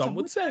 Some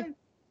would say.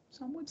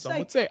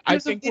 I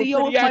think we're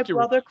pretty accurate.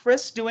 My brother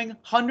Chris doing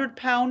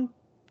 100-pound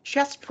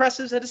chest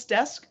presses at his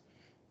desk.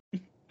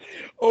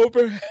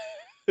 Overhead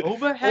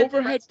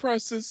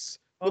presses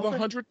with a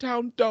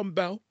 100-pound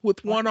dumbbell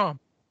with one arm.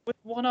 With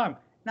one arm.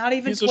 Not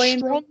even He's Dwayne. A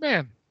strong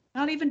man.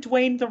 Not even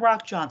Dwayne The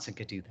Rock Johnson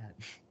could do that.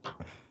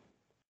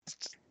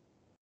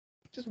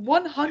 Just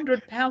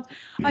 100 pounds.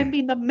 I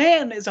mean, the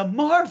man is a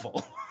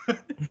marvel.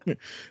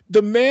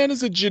 The man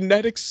is a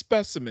genetic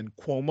specimen.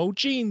 Cuomo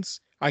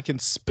genes. I can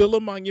spill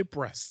them on your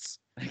breasts.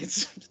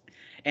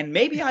 And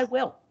maybe I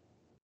will.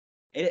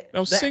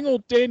 Sing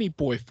old Danny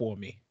Boy for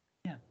me.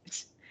 Yeah.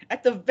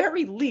 At the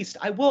very least,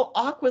 I will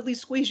awkwardly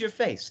squeeze your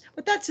face.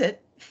 But that's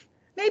it.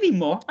 Maybe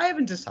more. I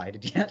haven't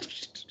decided yet.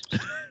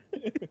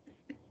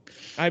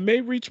 I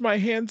may reach my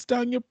hands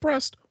down your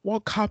breast while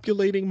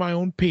copulating my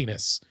own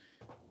penis.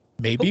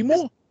 Maybe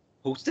more.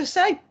 Who's to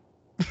say?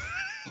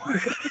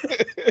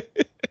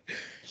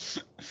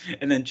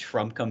 And then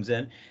Trump comes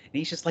in, and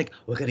he's just like,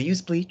 we're going to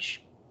use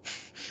bleach.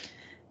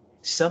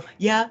 So,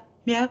 yeah,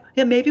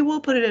 maybe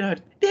we'll put it in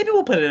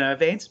our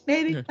veins.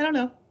 Maybe. Yeah. I don't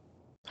know.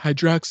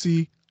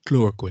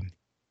 Hydroxychloroquine.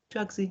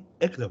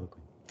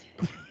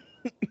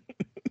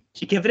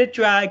 She give it a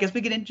try. I guess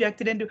we can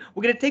inject it into.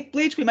 We're gonna take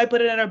bleach. We might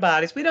put it in our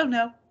bodies. We don't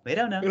know.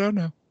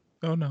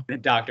 Oh no.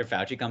 And Dr.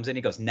 Fauci comes in.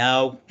 He goes,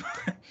 no.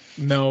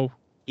 No.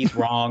 He's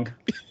wrong.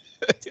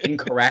 It's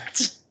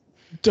incorrect.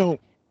 Don't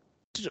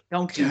do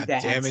God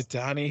that. Damn it,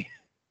 Donnie.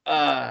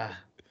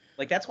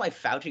 Like that's why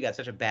Fauci got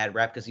such a bad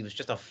rep because he was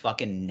just a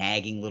fucking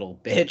nagging little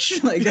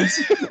bitch. Like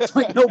that's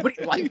like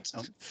nobody liked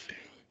him.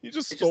 You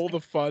just stole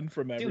the fun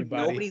from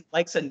everybody.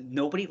 Dude,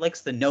 nobody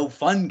likes the no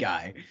fun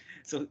guy.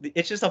 So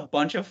it's just a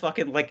bunch of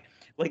fucking like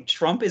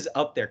Trump is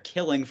up there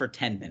killing for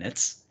 10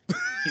 minutes.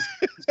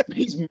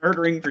 He's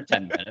murdering for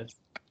 10 minutes.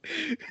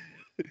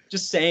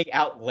 Just saying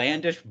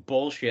outlandish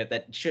bullshit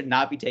that should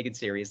not be taken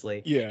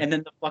seriously. Yeah. And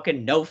then the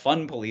fucking no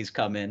fun police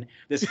come in.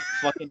 This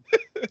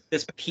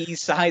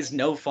pea-sized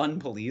no fun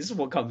police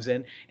comes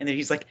in, and then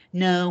he's like,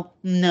 no,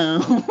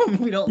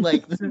 we don't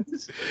like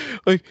this.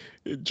 Like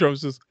Trump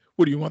says,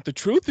 what do you want, the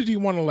truth or do you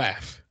want to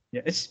laugh?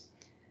 Yes.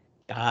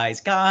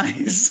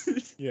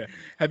 Guys. Yeah.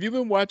 Have you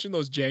been watching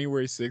those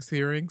January 6th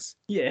hearings?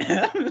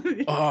 Yeah.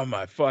 Oh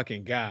my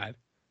fucking God.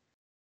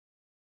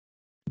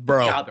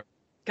 Bro.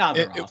 God,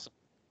 they're awesome.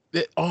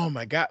 Oh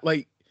my God.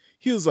 Like,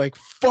 he was like,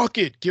 fuck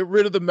it. Get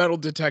rid of the metal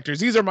detectors.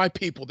 These are my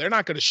people. They're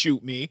not going to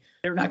shoot me.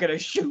 They're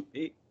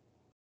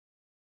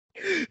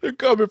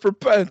coming for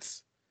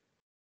Pence.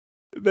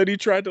 Then he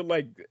tried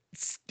to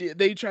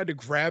they tried to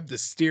grab the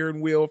steering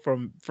wheel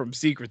from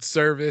Secret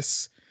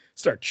Service,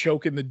 start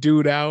choking the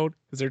dude out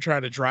because they're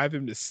trying to drive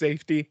him to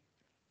safety.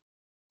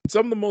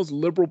 Some of the most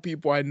liberal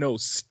people I know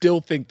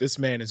still think this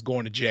man is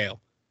going to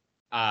jail.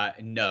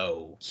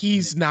 No.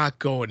 He's not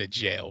going to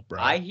jail, bro.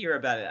 I hear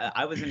about it.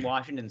 I was in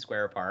Washington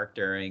Square Park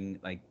during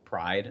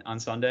Pride on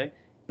Sunday.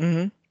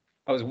 Mm-hmm.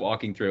 I was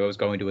walking through. I was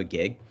going to a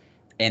gig,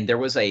 and there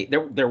was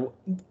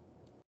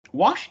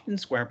Washington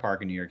Square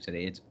Park in New York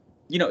City. It's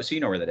so you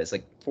know where that is,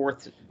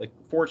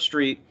 4th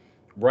Street,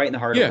 right in the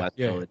heart of West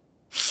Village,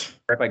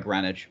 right by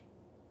Greenwich.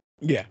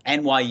 Yeah.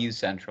 NYU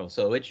Central.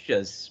 So it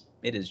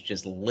is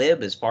just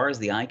lib as far as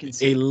the eye can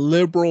see. A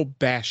liberal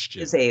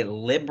bastion. It's a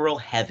liberal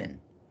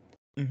heaven.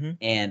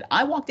 And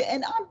I walked in,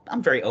 and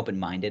I'm very open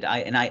minded.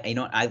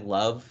 I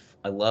love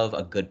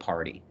a good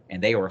party,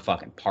 and they were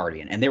fucking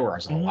partying, and there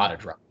was a lot of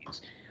drug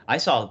use. I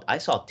saw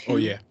two. Oh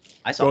yeah.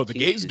 I saw Bro, the two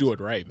gays dudes, do it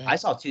right, man. I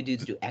saw two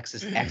dudes do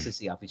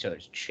ecstasy off each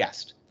other's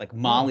chest, like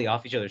Molly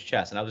off each other's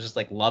chest, and I was just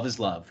like, love is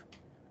love.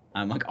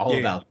 I'm like all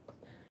about it.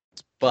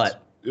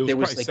 But it was there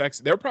was probably like,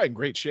 sexy. They're probably in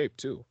great shape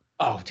too.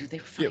 oh, dude, they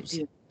were fucking,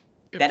 dude.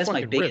 It That is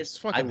my fucking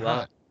biggest. rips. I Fucking love,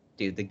 hot.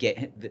 dude. The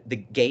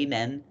gay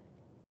men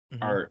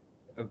are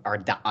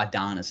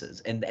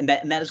Adonises, and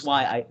that is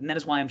why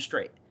I'm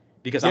straight,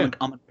 because I'm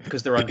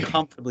because they're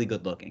uncomfortably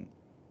good looking.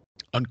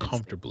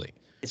 Uncomfortably.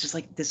 It's just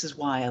like, this is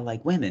why I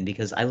like women,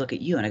 because I look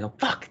at you and I go,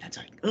 fuck, that's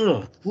like,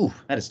 ugh, ooh,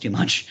 that is too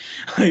much.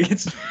 Like,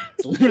 it's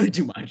literally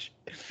too much.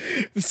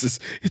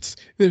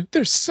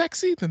 They're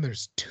sexy, then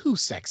there's too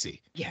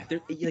sexy. Yeah,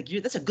 they're like,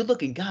 that's a good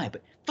looking guy,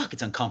 but fuck,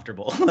 it's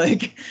uncomfortable.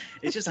 Like,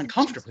 it's just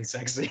uncomfortably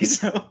sexy.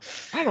 So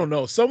I don't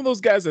know. Some of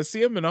those guys, I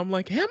see them and I'm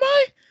like, am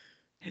I?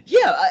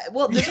 Yeah,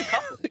 well, there's a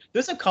couple.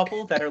 There's a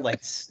couple that are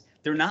like,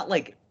 they're not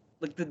like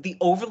the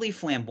overly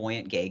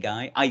flamboyant gay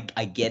guy.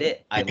 I get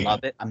it. I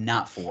love it. I'm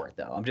not for it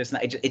though. I'm just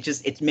not.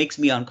 It makes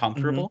me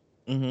uncomfortable.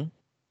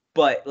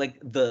 But like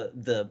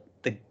the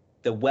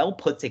well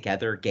put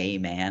together gay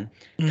man,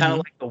 kind of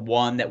like the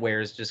one that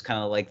wears just kind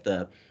of like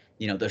the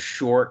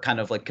short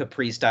kind of like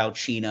Capri style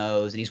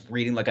chinos, and he's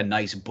reading like a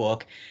nice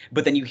book.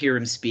 But then you hear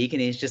him speak,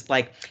 and he's just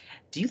like,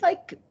 "Do you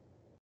like?"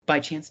 By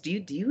chance, do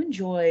you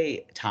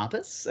enjoy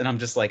tapas? And I'm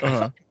just like, I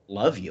fucking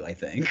love you, I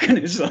think. And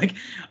it's like,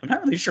 I'm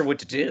not really sure what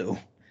to do.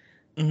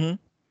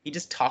 He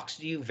just talks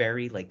to you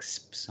very like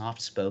soft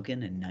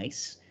spoken and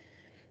nice.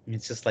 And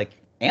it's just like,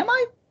 am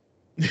I?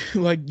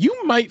 Like,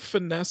 you might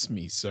finesse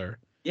me, sir.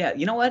 Yeah,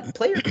 you know what?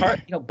 Play your part.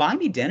 Buy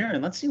me dinner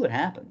and let's see what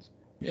happens.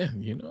 Yeah,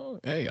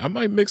 hey, I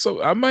might mix up.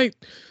 I might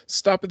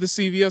stop at the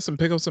CVS and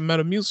pick up some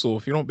Metamucil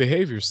if you don't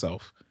behave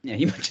yourself. Yeah,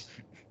 you might.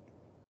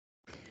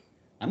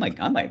 I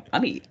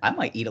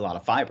might eat a lot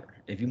of fiber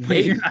if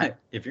you're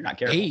not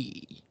careful.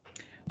 Hey.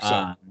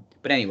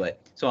 But anyway,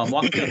 so I'm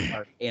walking to the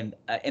park,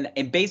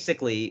 and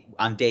basically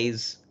on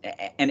days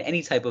and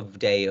any type of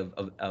day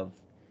of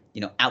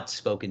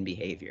outspoken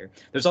behavior,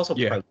 there's also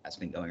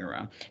protesting going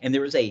around, and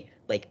there was a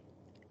like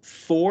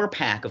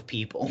 4-pack of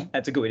people.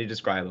 That's a good way to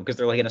describe them, because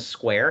they're like in a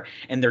square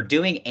and they're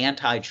doing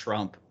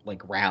anti-Trump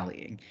like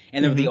rallying,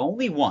 and they're the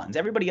only ones.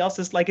 Everybody else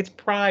is like, it's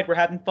pride, we're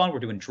having fun, we're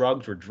doing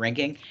drugs, we're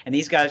drinking, and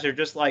these guys are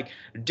just like,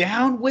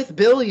 down with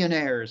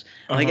billionaires.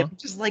 Like,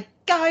 it's just like,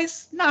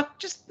 guys, not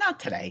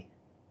today.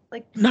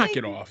 Like, knock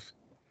it off.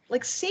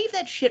 Like, save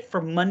that shit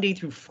for Monday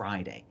through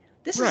Friday.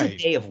 This is a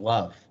day of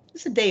love.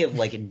 This is a day of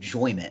like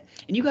enjoyment,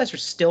 and you guys are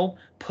still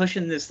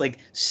pushing this like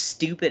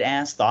stupid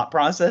ass thought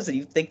process, and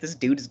you think this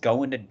dude is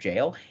going to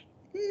jail?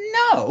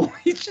 No,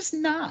 he's just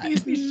not.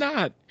 He's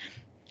not.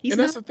 He's and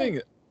not. That's the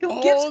thing.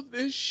 All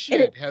this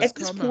shit has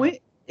come out.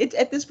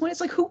 At this point,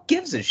 it's like, who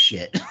gives a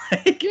shit?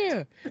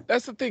 Yeah,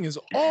 that's the thing, is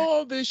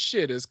all this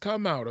shit has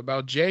come out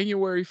about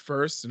January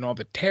 1st and all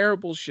the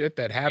terrible shit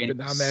that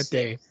happened on that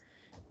day.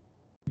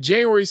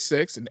 January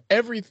 6th and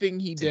everything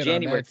he did on that day.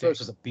 January 1st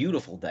was a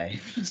beautiful day.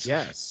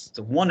 Yes. It's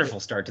a wonderful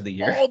start to the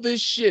year. All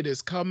this shit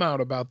has come out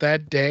about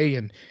that day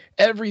and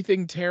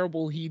everything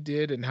terrible he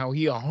did and how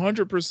he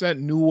 100%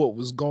 knew what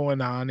was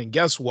going on. And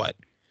guess what?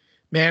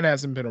 Man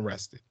hasn't been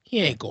arrested. He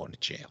ain't going to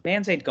jail.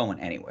 Mans ain't going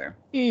anywhere.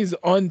 He's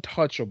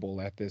untouchable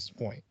at this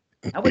point.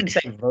 I wouldn't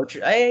say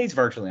he's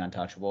virtually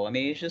untouchable. I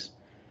mean,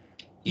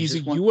 he's a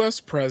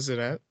U.S.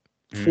 president,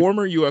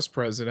 former U.S.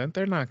 president.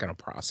 They're not going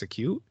to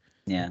prosecute.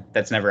 Yeah,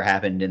 that's never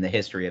happened in the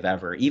history of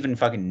ever. Even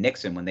fucking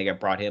Nixon, when they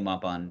brought him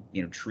up on,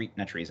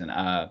 not treason.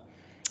 Oh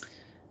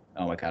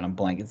my God, I'm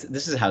blanking.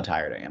 This is how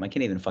tired I am. I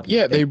can't even fucking.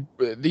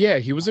 Yeah,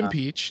 he was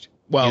impeached.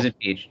 Well, he was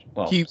impeached.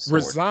 Well, he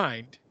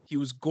resigned. He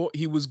was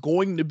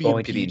going to be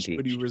impeached,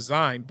 but he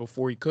resigned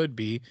before he could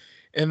be,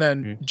 and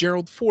then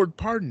Gerald Ford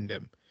pardoned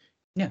him.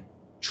 Yeah,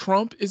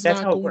 Trump is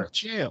not going to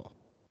jail.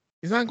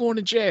 He's not going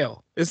to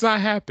jail. It's not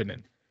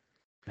happening.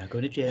 Not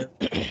going to jail.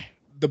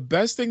 The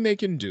best thing they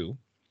can do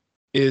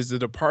is the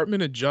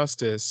Department of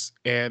Justice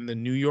and the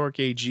New York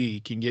AG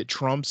can get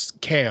Trump's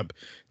camp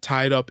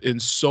tied up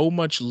in so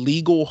much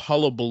legal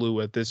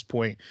hullabaloo at this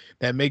point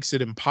that makes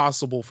it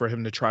impossible for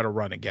him to try to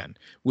run again,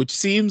 which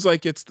seems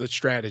like it's the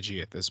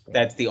strategy at this point.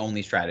 That's the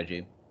only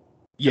strategy.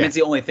 Yeah. I mean, it's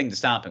the only thing to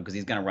stop him, because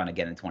he's going to run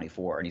again in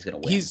 24 and he's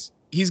going to win.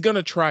 He's going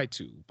to try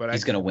to, but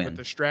he's going to win. But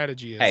the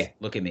strategy is, hey,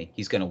 look at me.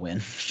 He's going to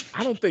win.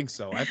 I don't think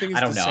so. I think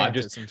it's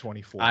DeSantis in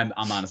 24. I'm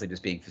honestly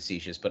just being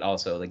facetious, but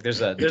also like there's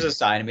a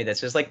side of me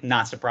that's just like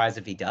not surprised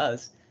if he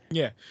does.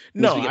 Yeah.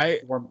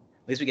 At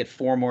least we get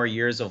 4 more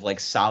years of like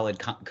solid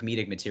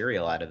comedic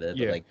material out of it.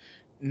 Yeah. But like,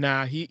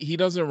 nah, he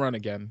doesn't run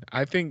again.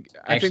 I think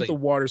the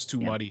water's too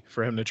muddy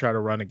for him to try to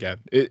run again.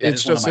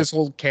 It's just his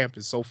whole camp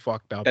is so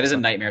fucked up. That is a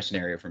nightmare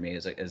scenario for me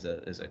as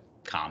a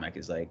comic,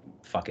 is like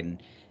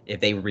fucking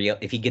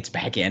if he gets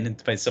back in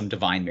by some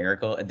divine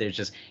miracle, and there's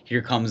just,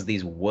 here comes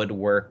these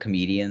woodwork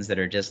comedians that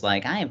are just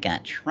like, I have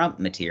got Trump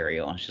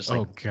material. It's just like,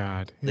 oh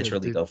God,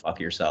 literally go fuck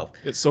yourself.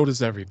 So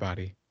does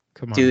everybody.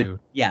 Come on, dude.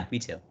 Yeah, me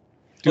too.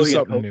 Do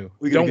something new.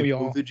 Don't we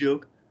all? The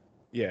joke.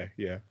 Yeah.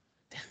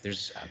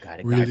 There's a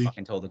guy Really?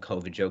 fucking told a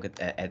COVID joke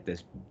at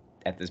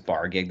this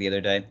bar gig the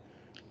other day,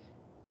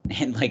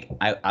 and like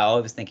I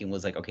all was thinking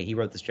was like, okay, he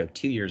wrote this joke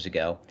 2 years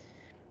ago,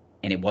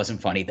 and it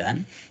wasn't funny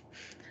then,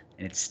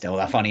 and it's still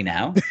not funny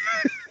now,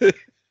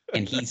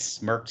 and he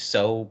smirked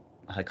so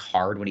like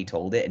hard when he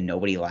told it, and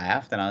nobody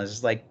laughed, and I was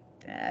just like,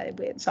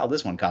 we saw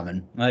this one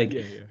coming. Like,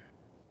 Yeah.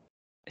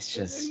 it's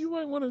just You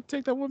might want to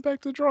take that one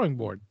back to the drawing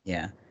board.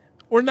 Yeah.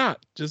 Or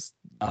not. Just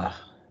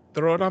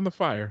throw it on the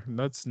fire.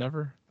 Let's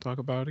never talk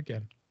about it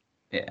again.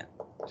 Yeah.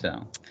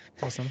 So.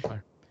 Toss on the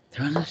fire.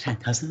 Toss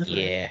on the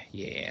fire.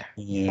 Yeah.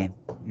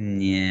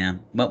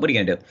 What are you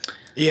gonna do?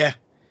 Yeah.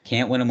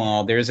 Can't win them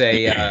all. There's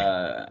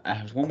a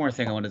one more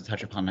thing I wanted to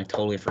touch upon. I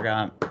totally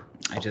forgot.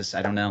 I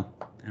don't know.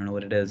 I don't know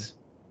what it is.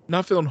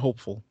 Not feeling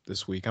hopeful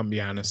this week. I'm gonna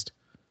be honest.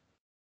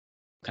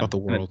 About the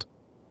world.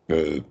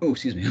 Oh,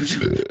 excuse me. What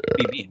do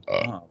you mean?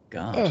 Oh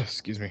God.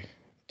 Excuse me.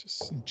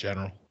 Just in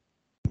general.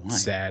 Why?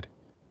 Sad.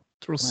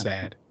 It's real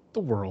sad. The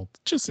world,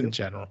 just in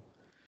general.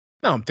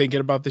 Now I'm thinking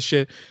about this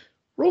shit.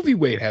 Roe v.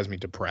 Wade has me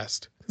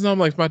depressed. Because I'm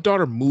like, my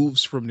daughter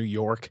moves from New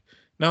York.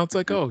 Now it's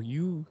like, oh,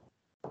 you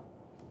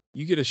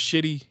get a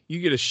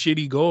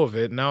shitty go of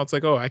it. Now it's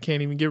like, oh, I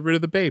can't even get rid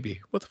of the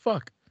baby. What the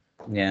fuck?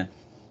 Yeah.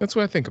 That's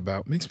what I think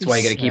about. Makes That's me why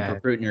you got to sad. keep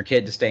recruiting your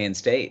kid to stay in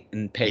state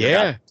and pay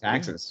your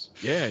taxes.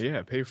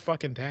 Yeah. Pay your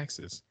fucking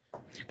taxes.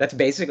 That's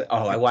basically.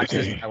 Oh, I watched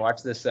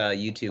this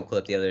YouTube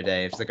clip the other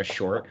day. It's like a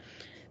short.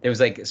 There was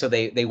like, so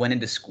they went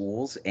into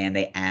schools and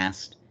they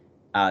asked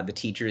the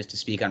teachers to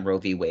speak on Roe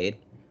v. Wade.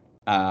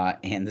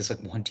 And this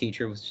like one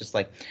teacher was just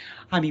like,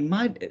 I mean,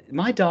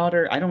 my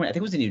daughter, I think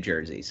it was in New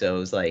Jersey. So it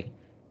was like,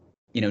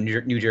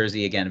 New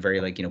Jersey, again,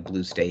 very like,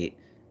 blue state,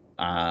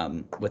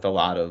 with a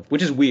lot of,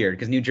 which is weird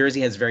because New Jersey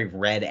has very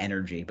red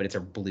energy, but it's a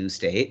blue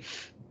state.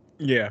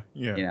 Yeah.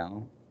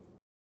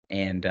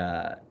 And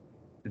the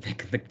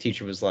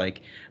teacher was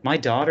like, my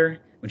daughter,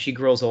 when she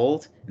grows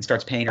old and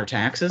starts paying her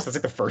taxes, that's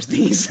like the first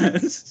thing he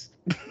says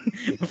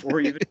before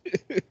even.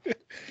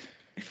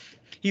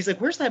 He's like,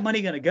 where's that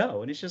money going to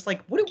go? And it's just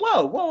like,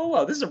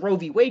 whoa. This is a Roe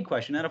v. Wade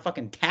question, not a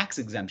fucking tax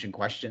exemption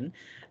question.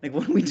 Like,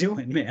 what are we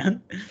doing,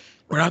 man?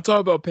 We're not talking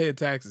about paying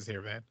taxes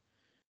here, man.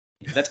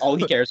 That's all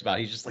he cares about.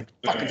 He's just like,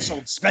 fucking so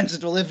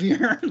expensive to live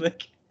here.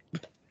 Like,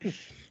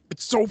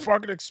 it's so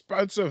fucking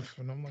expensive.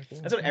 And I'm like,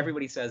 that's what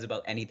everybody says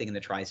about anything in the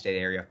tri-state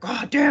area.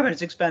 God damn it,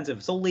 it's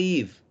expensive. So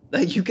leave.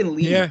 Like, you can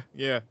leave.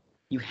 Yeah.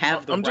 You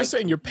have the I'm right just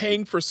saying, you're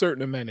paying for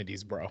certain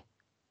amenities, bro.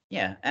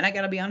 Yeah, and I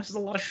gotta be honest,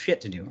 there's a lot of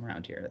shit to do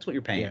around here. That's what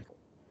you're paying for.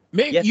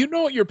 You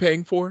know what you're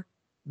paying for?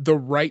 The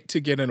right to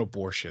get an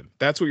abortion.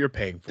 That's what you're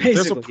paying for. Basically,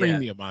 there's a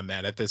premium on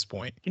that at this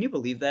point. Can you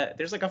believe that?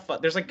 There's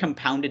like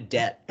compounded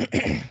debt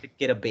to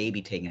get a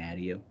baby taken out of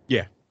you.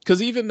 Yeah,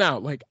 because even now,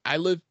 like I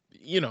live,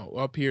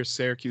 up here,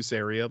 Syracuse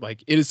area,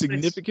 like it is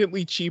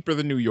significantly cheaper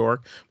than New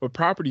York, but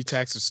property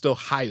tax is still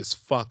high as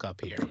fuck up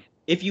here.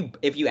 If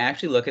you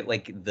actually look at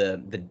like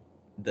the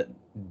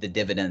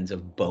dividends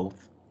of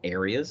both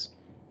areas,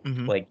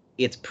 like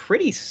it's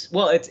pretty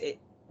well.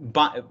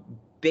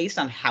 Based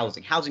on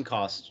housing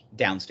costs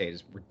downstate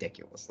is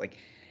ridiculous. Like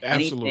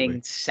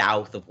anything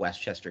south of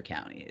Westchester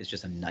County is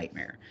just a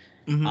nightmare.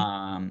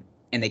 And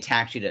they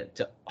tax you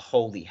to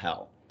holy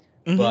hell.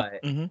 But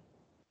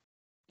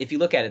if you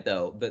look at it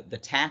though, the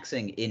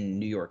taxing in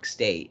New York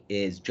State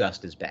is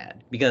just as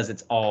bad because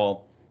it's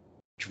all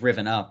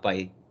driven up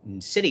by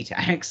city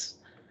tax.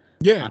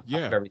 On top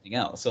of everything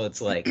else. So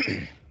it's like,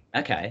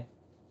 okay,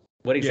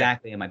 what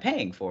exactly am I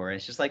paying for?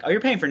 It's just like, oh,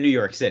 you're paying for New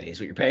York City is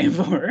what you're paying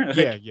for.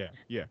 Like,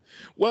 yeah.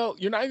 Well,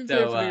 you're not even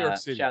paying for New York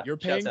City. You're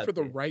paying for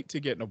the right to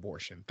get an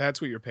abortion. That's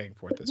what you're paying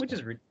for at this point. Which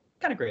is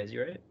kind of crazy,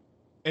 right?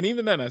 And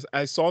even then,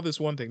 I saw this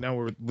one thing. Now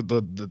we're with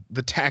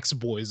the tax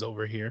boys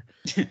over here.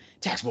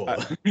 Tax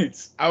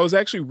boys. I was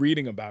actually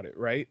reading about it,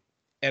 right?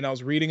 And I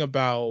was reading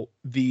about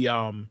the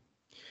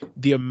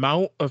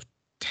amount of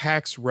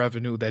tax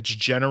revenue that's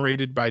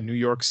generated by New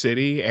York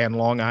City and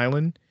Long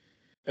Island,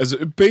 as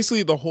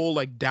basically the whole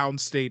like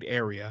downstate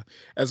area,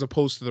 as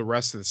opposed to the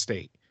rest of the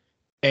state.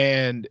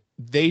 And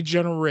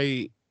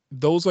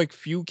those like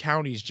few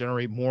counties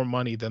generate more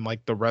money than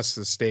like the rest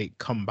of the state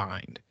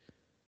combined.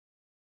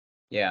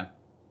 Yeah.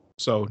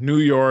 So New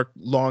York,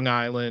 Long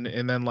Island,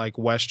 and then like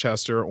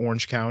Westchester,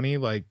 Orange County,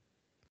 like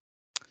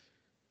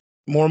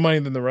more money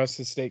than the rest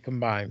of the state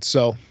combined.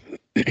 So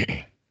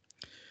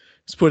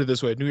let's put it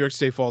this way: New York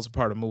State falls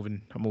apart. I'm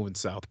moving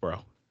south, bro.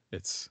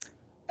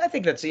 I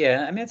think that's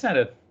I mean,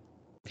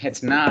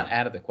 it's not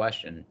out of the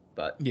question,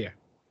 but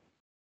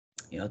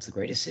it's the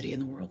greatest city in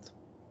the world.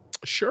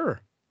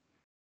 Sure.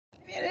 I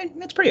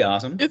mean, it's pretty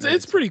awesome.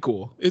 It's pretty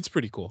cool. It's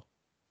pretty cool.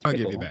 I'll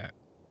give you that.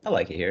 I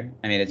like it here.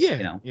 I mean, it's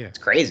it's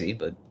crazy,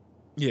 but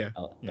I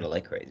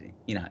like crazy.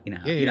 You know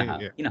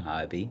how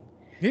I be.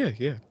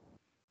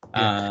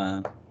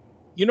 Yeah.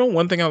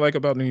 One thing I like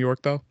about New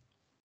York though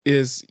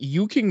is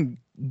you can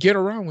get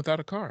around without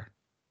a car.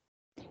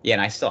 Yeah,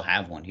 and I still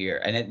have one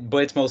here,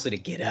 but it's mostly to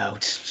get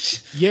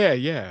out. Yeah.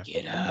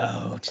 Get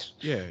out.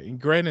 Yeah, and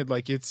granted,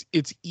 like it's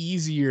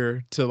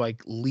easier to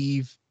like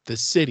leave the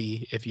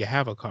city if you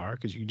have a car,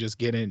 because you can just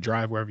get in and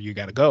drive wherever you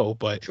got to go.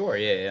 But Sure,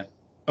 yeah.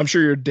 I'm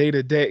sure your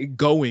day-to-day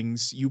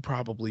goings, you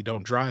probably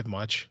don't drive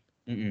much.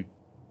 Mm-mm.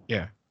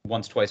 Yeah.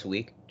 Once, twice a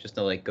week, just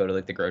to like go to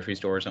like the grocery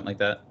store or something like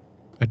that.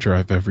 I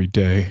drive every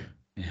day.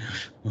 Yeah.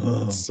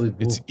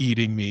 It's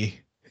eating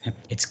me.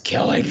 It's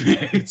killing me.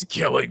 It's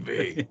killing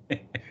me.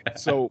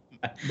 So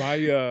my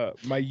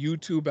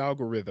YouTube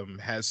algorithm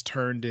has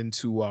turned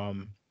into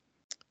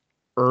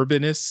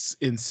urbanists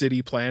in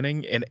city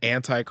planning and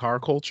anti-car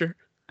culture.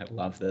 I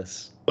love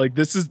this. Like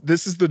this is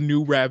the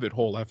new rabbit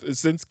hole.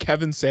 Since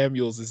Kevin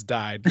Samuels has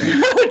died,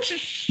 like,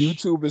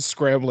 YouTube is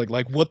scrambling.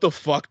 Like, what the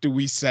fuck do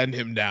we send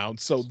him down?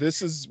 So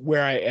this is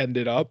where I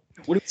ended up.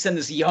 What do we send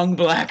this young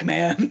black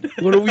man?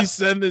 What do we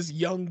send this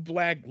young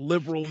black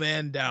liberal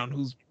man down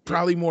who's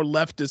probably more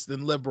leftist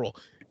than liberal?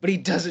 But he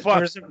doesn't.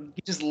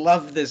 He just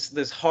loved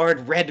this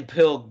hard red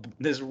pill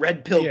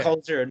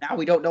culture. Now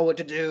we don't know what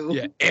to do.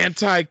 Yeah,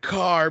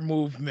 anti-car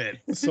movement.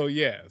 So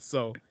yeah,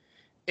 so.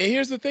 And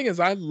here's the thing is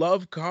I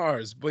love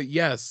cars, but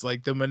yes,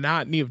 like the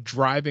monotony of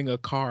driving a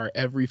car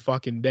every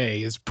fucking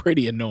day is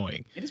pretty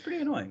annoying. It is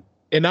pretty annoying.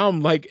 And now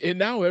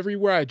now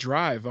everywhere I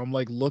drive, I'm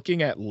like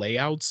looking at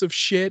layouts of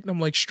shit and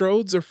I'm like,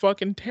 Strodes are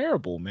fucking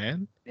terrible,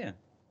 man. Yeah.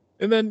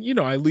 And then,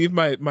 I leave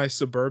my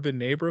suburban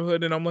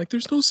neighborhood and I'm like,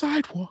 there's no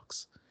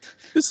sidewalks.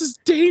 This is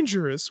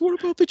dangerous. What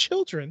about the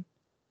children?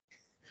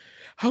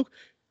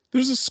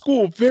 There's a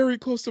school very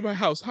close to my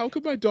house. How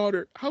could my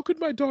daughter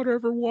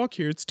ever walk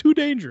here? It's too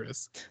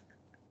dangerous.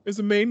 There's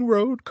a main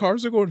road.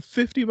 Cars are going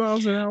 50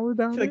 miles an hour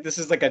down there. Like this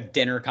is like a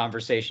dinner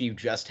conversation you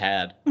just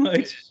had.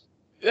 Like,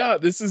 yeah,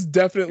 this has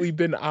definitely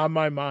been on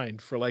my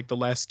mind for like the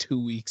last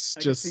 2 weeks.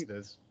 I can see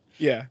this.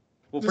 Yeah.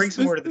 We'll bring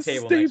some more to the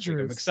table next week.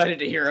 I'm excited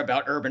to hear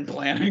about urban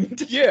planning.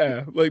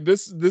 Yeah, like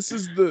this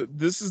is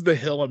the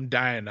hill I'm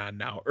dying on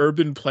now.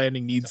 Urban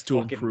planning needs to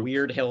improve.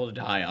 Weird hill to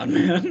die on,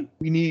 man.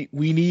 We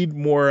need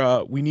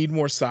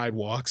more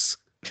sidewalks.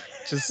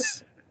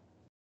 Just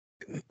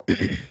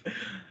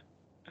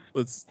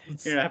let's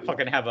You're not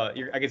fucking have I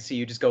can see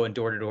you just going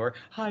door to door.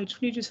 Hi,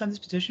 just need you to sign this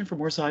petition for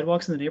more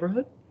sidewalks in the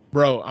neighborhood.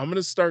 Bro, I'm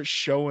gonna start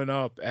showing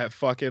up at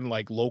fucking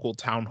like local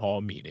town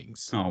hall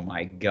meetings. Oh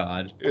my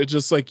god! It's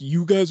just like,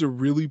 you guys are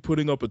really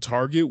putting up a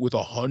target with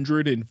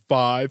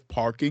 105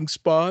 parking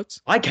spots.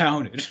 I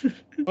counted.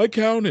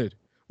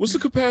 What's the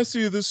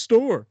capacity of this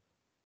store?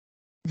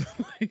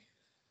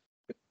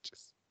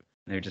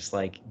 They're just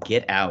like,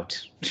 get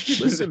out.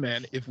 Listen,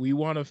 man, if we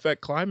want to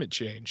affect climate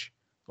change,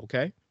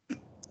 okay,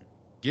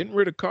 getting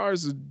rid of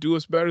cars would do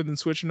us better than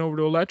switching over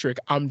to electric.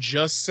 I'm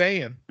just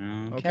saying.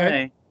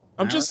 Okay?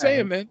 I'm just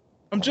saying, man.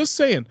 I'm just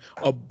saying.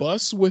 A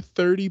bus with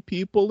 30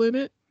 people in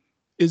it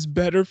is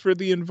better for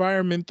the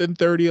environment than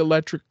 30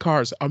 electric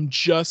cars. I'm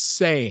just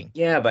saying.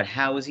 Yeah, but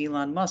how is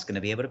Elon Musk going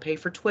to be able to pay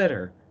for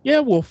Twitter? Yeah,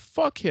 well,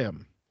 fuck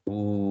him.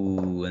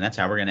 Ooh, and that's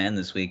how we're going to end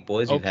this week,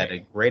 boys. We've had a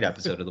great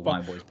episode of the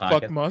Wine Boys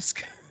podcast. Fuck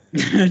Musk.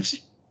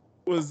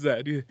 What's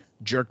that? You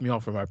jerk me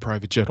off for my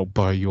private jet. I'll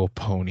buy you a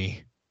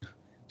pony.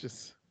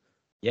 Just.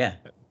 Yeah.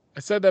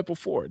 I said that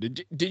before.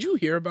 Did you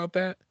hear about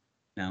that?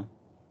 No.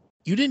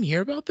 You didn't hear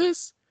about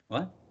this?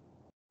 What?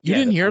 You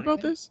didn't hear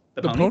about this?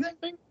 The pony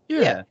thing?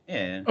 Yeah.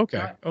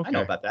 Okay. I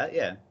know about that.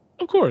 Yeah.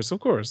 Of course.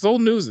 The whole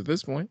news at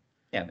this point.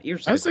 Yeah, but I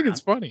just think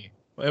it's funny.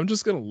 I'm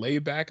just gonna lay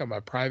back on my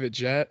private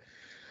jet,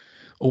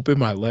 open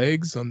my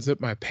legs, unzip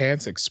my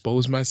pants,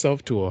 expose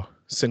myself to a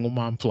single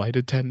mom flight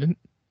attendant.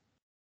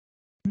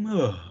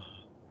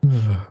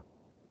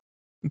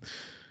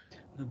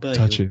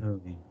 Touch it.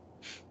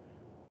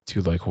 Do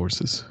you like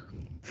horses?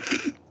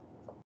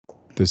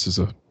 This is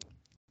a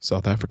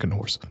South African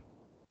horse.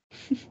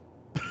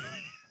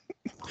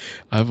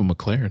 I have a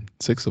McLaren,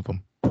 6 of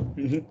them.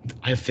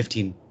 I have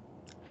 15.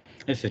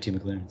 I have 15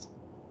 McLarens.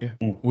 Yeah.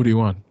 What do you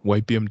want?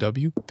 White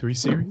BMW 3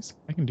 Series?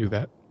 I can do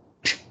that.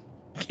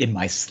 In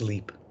my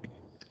sleep.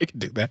 I can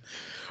do that.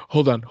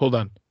 Hold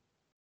on.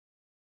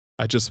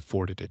 I just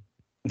afforded it.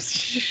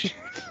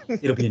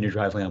 It'll be in your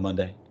driveway on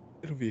Monday.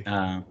 It'll be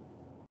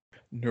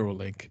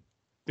Neuralink.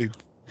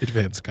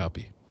 Advanced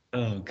copy.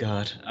 Oh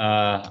God,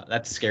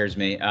 that scares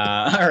me.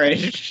 All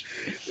right.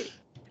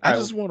 I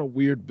just want a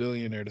weird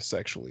billionaire to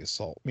sexually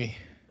assault me.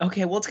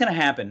 Okay, what's gonna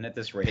happen at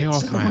this rate? Pay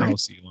off my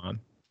house, Elon.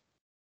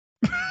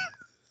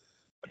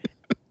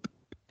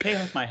 Pay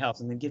off my house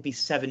and then give me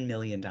 $7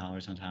 million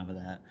on top of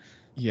that.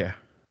 Yeah.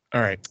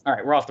 All right.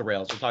 We're off the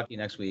rails. We'll talk to you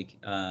next week.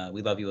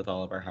 We love you with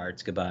all of our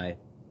hearts. Goodbye.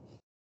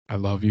 I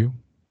love you.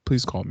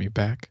 Please call me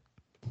back.